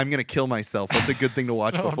 I'm gonna kill myself. What's a good thing to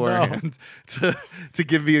watch beforehand to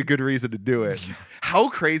give me a good reason to do it? How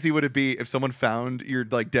crazy would it be if someone found your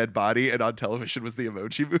like dead body and on television was the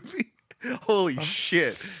Emoji movie? Holy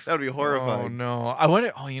shit, that would be horrifying. Oh no, I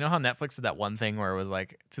wonder. Oh, you know how Netflix did that one thing where it was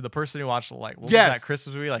like to the person who watched like what was that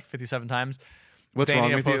Christmas movie like 57 times? What's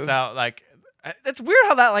wrong with you? Out like, it's weird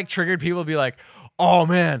how that like triggered people to be like, oh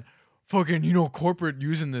man. fucking, corporate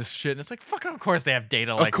using this shit. And it's like, fucking, of course they have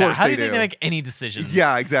data like course that. How do you they think do. they make any decisions?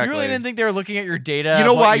 Yeah, exactly. You really didn't think they were looking at your data? You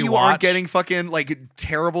know why you aren't watch? getting fucking like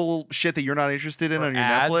terrible shit that you're not interested in on your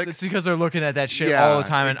ads? Netflix? It's because they're looking at that shit Yeah, all the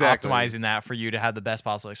time exactly. and optimizing that for you to have the best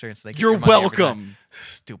possible experience. So they get You're your money every time. welcome.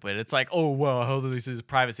 Stupid. It's like, oh, well, how do they use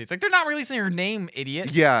privacy? It's like, they're not releasing your name,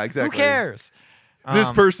 idiot. Yeah, exactly. Who cares?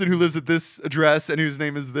 This person who lives at this address and whose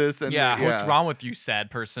name is this. And what's wrong with you,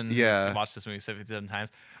 sad person? Yeah. Who's watched this movie 57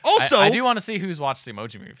 times. Also, I do want to see who's watched the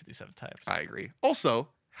Emoji Movie 57 times. I agree. Also,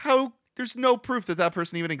 how there's no proof that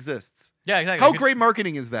person even exists. Yeah, exactly. How great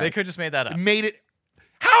marketing is that? They could just made that up. Made it.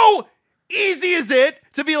 How easy is it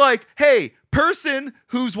to be like, hey, person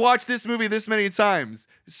who's watched this movie this many times,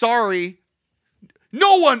 sorry.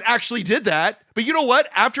 No one actually did that. But you know what?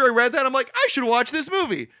 After I read that, I'm like, I should watch this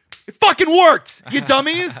movie. It fucking worked, you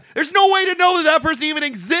dummies. There's no way to know that person even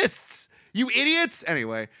exists. You idiots.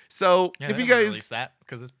 Anyway, so if you guys release that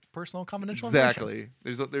because it's personal confidential exactly,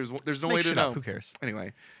 information. there's no way to know. Who cares?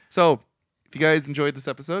 Anyway, so if you guys enjoyed this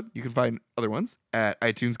episode, you can find other ones at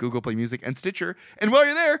iTunes, Google Play Music, and Stitcher. And while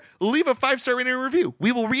you're there, leave a 5-star rating and review.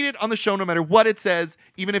 We will read it on the show no matter what it says,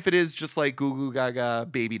 even if it is just like goo goo gaga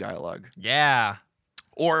baby dialogue. Yeah.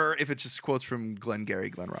 Or if it's just quotes from Glenn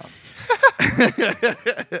Ross.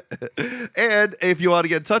 And if you want to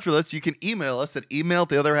get in touch with us, you can email us at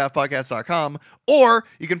email@theotherhalfpodcast.com, or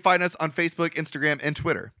you can find us on Facebook, Instagram, and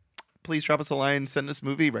Twitter. Please drop us a line, send us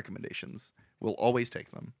movie recommendations. We'll always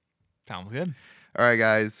take them. Sounds good. All right,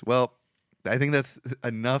 guys. Well, I think that's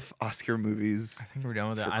enough Oscar movies. I think we're done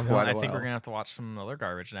with that. I think we're going to have to watch some other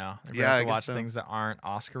garbage now. We're going to have to watch things that aren't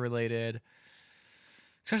Oscar related.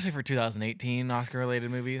 Especially for 2018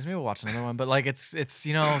 Oscar-related movies. Maybe we'll watch another one. But like it's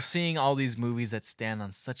seeing all these movies that stand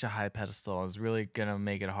on such a high pedestal is really gonna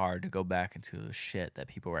make it hard to go back into the shit that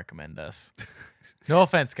people recommend us. No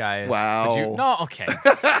offense, guys. Wow. Okay.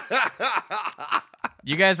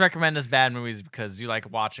 You guys recommend us bad movies because you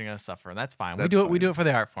like watching us suffer, and that's fine. We do it for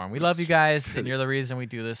the art form. We love you guys, and you're the reason we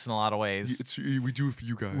do this in a lot of ways. We do it for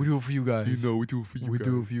you guys. We do it for you guys. You know, we do it for you guys. We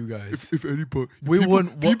do it for you guys. If anybody,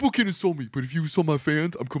 People can insult me, but if you insult my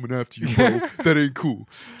fans, I'm coming after you, bro. That ain't cool.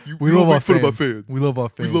 We love our fans. We love our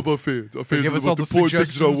fans. Our fans give are us the all most the important things in our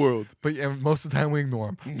suggestions, world. But most of the time we ignore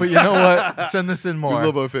them. But you know what? Send this in more. We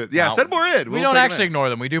love our fans. Yeah, send more in. We don't actually ignore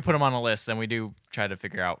them. We do put them on a list, and we do try to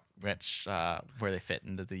figure out which where they fit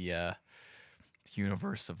into the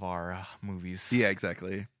universe of our movies. Yeah,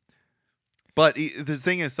 exactly. But the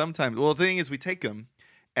thing is, we take them,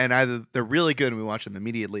 and either they're really good and we watch them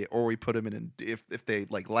immediately, or we put them in. If they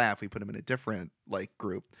like laugh, we put them in a different like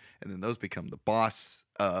group, and then those become the boss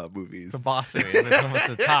movies. The boss movies. They put them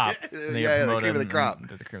at the top. And they the promote cream of the crop.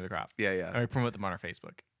 They're the cream of the crop. Yeah, yeah. And we promote them on our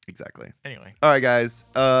Facebook. Exactly. Anyway. All right, guys.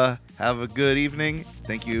 Have a good evening.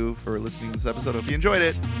 Thank you for listening to this episode. Hope you enjoyed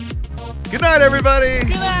it. Good night, everybody.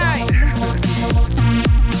 Good night.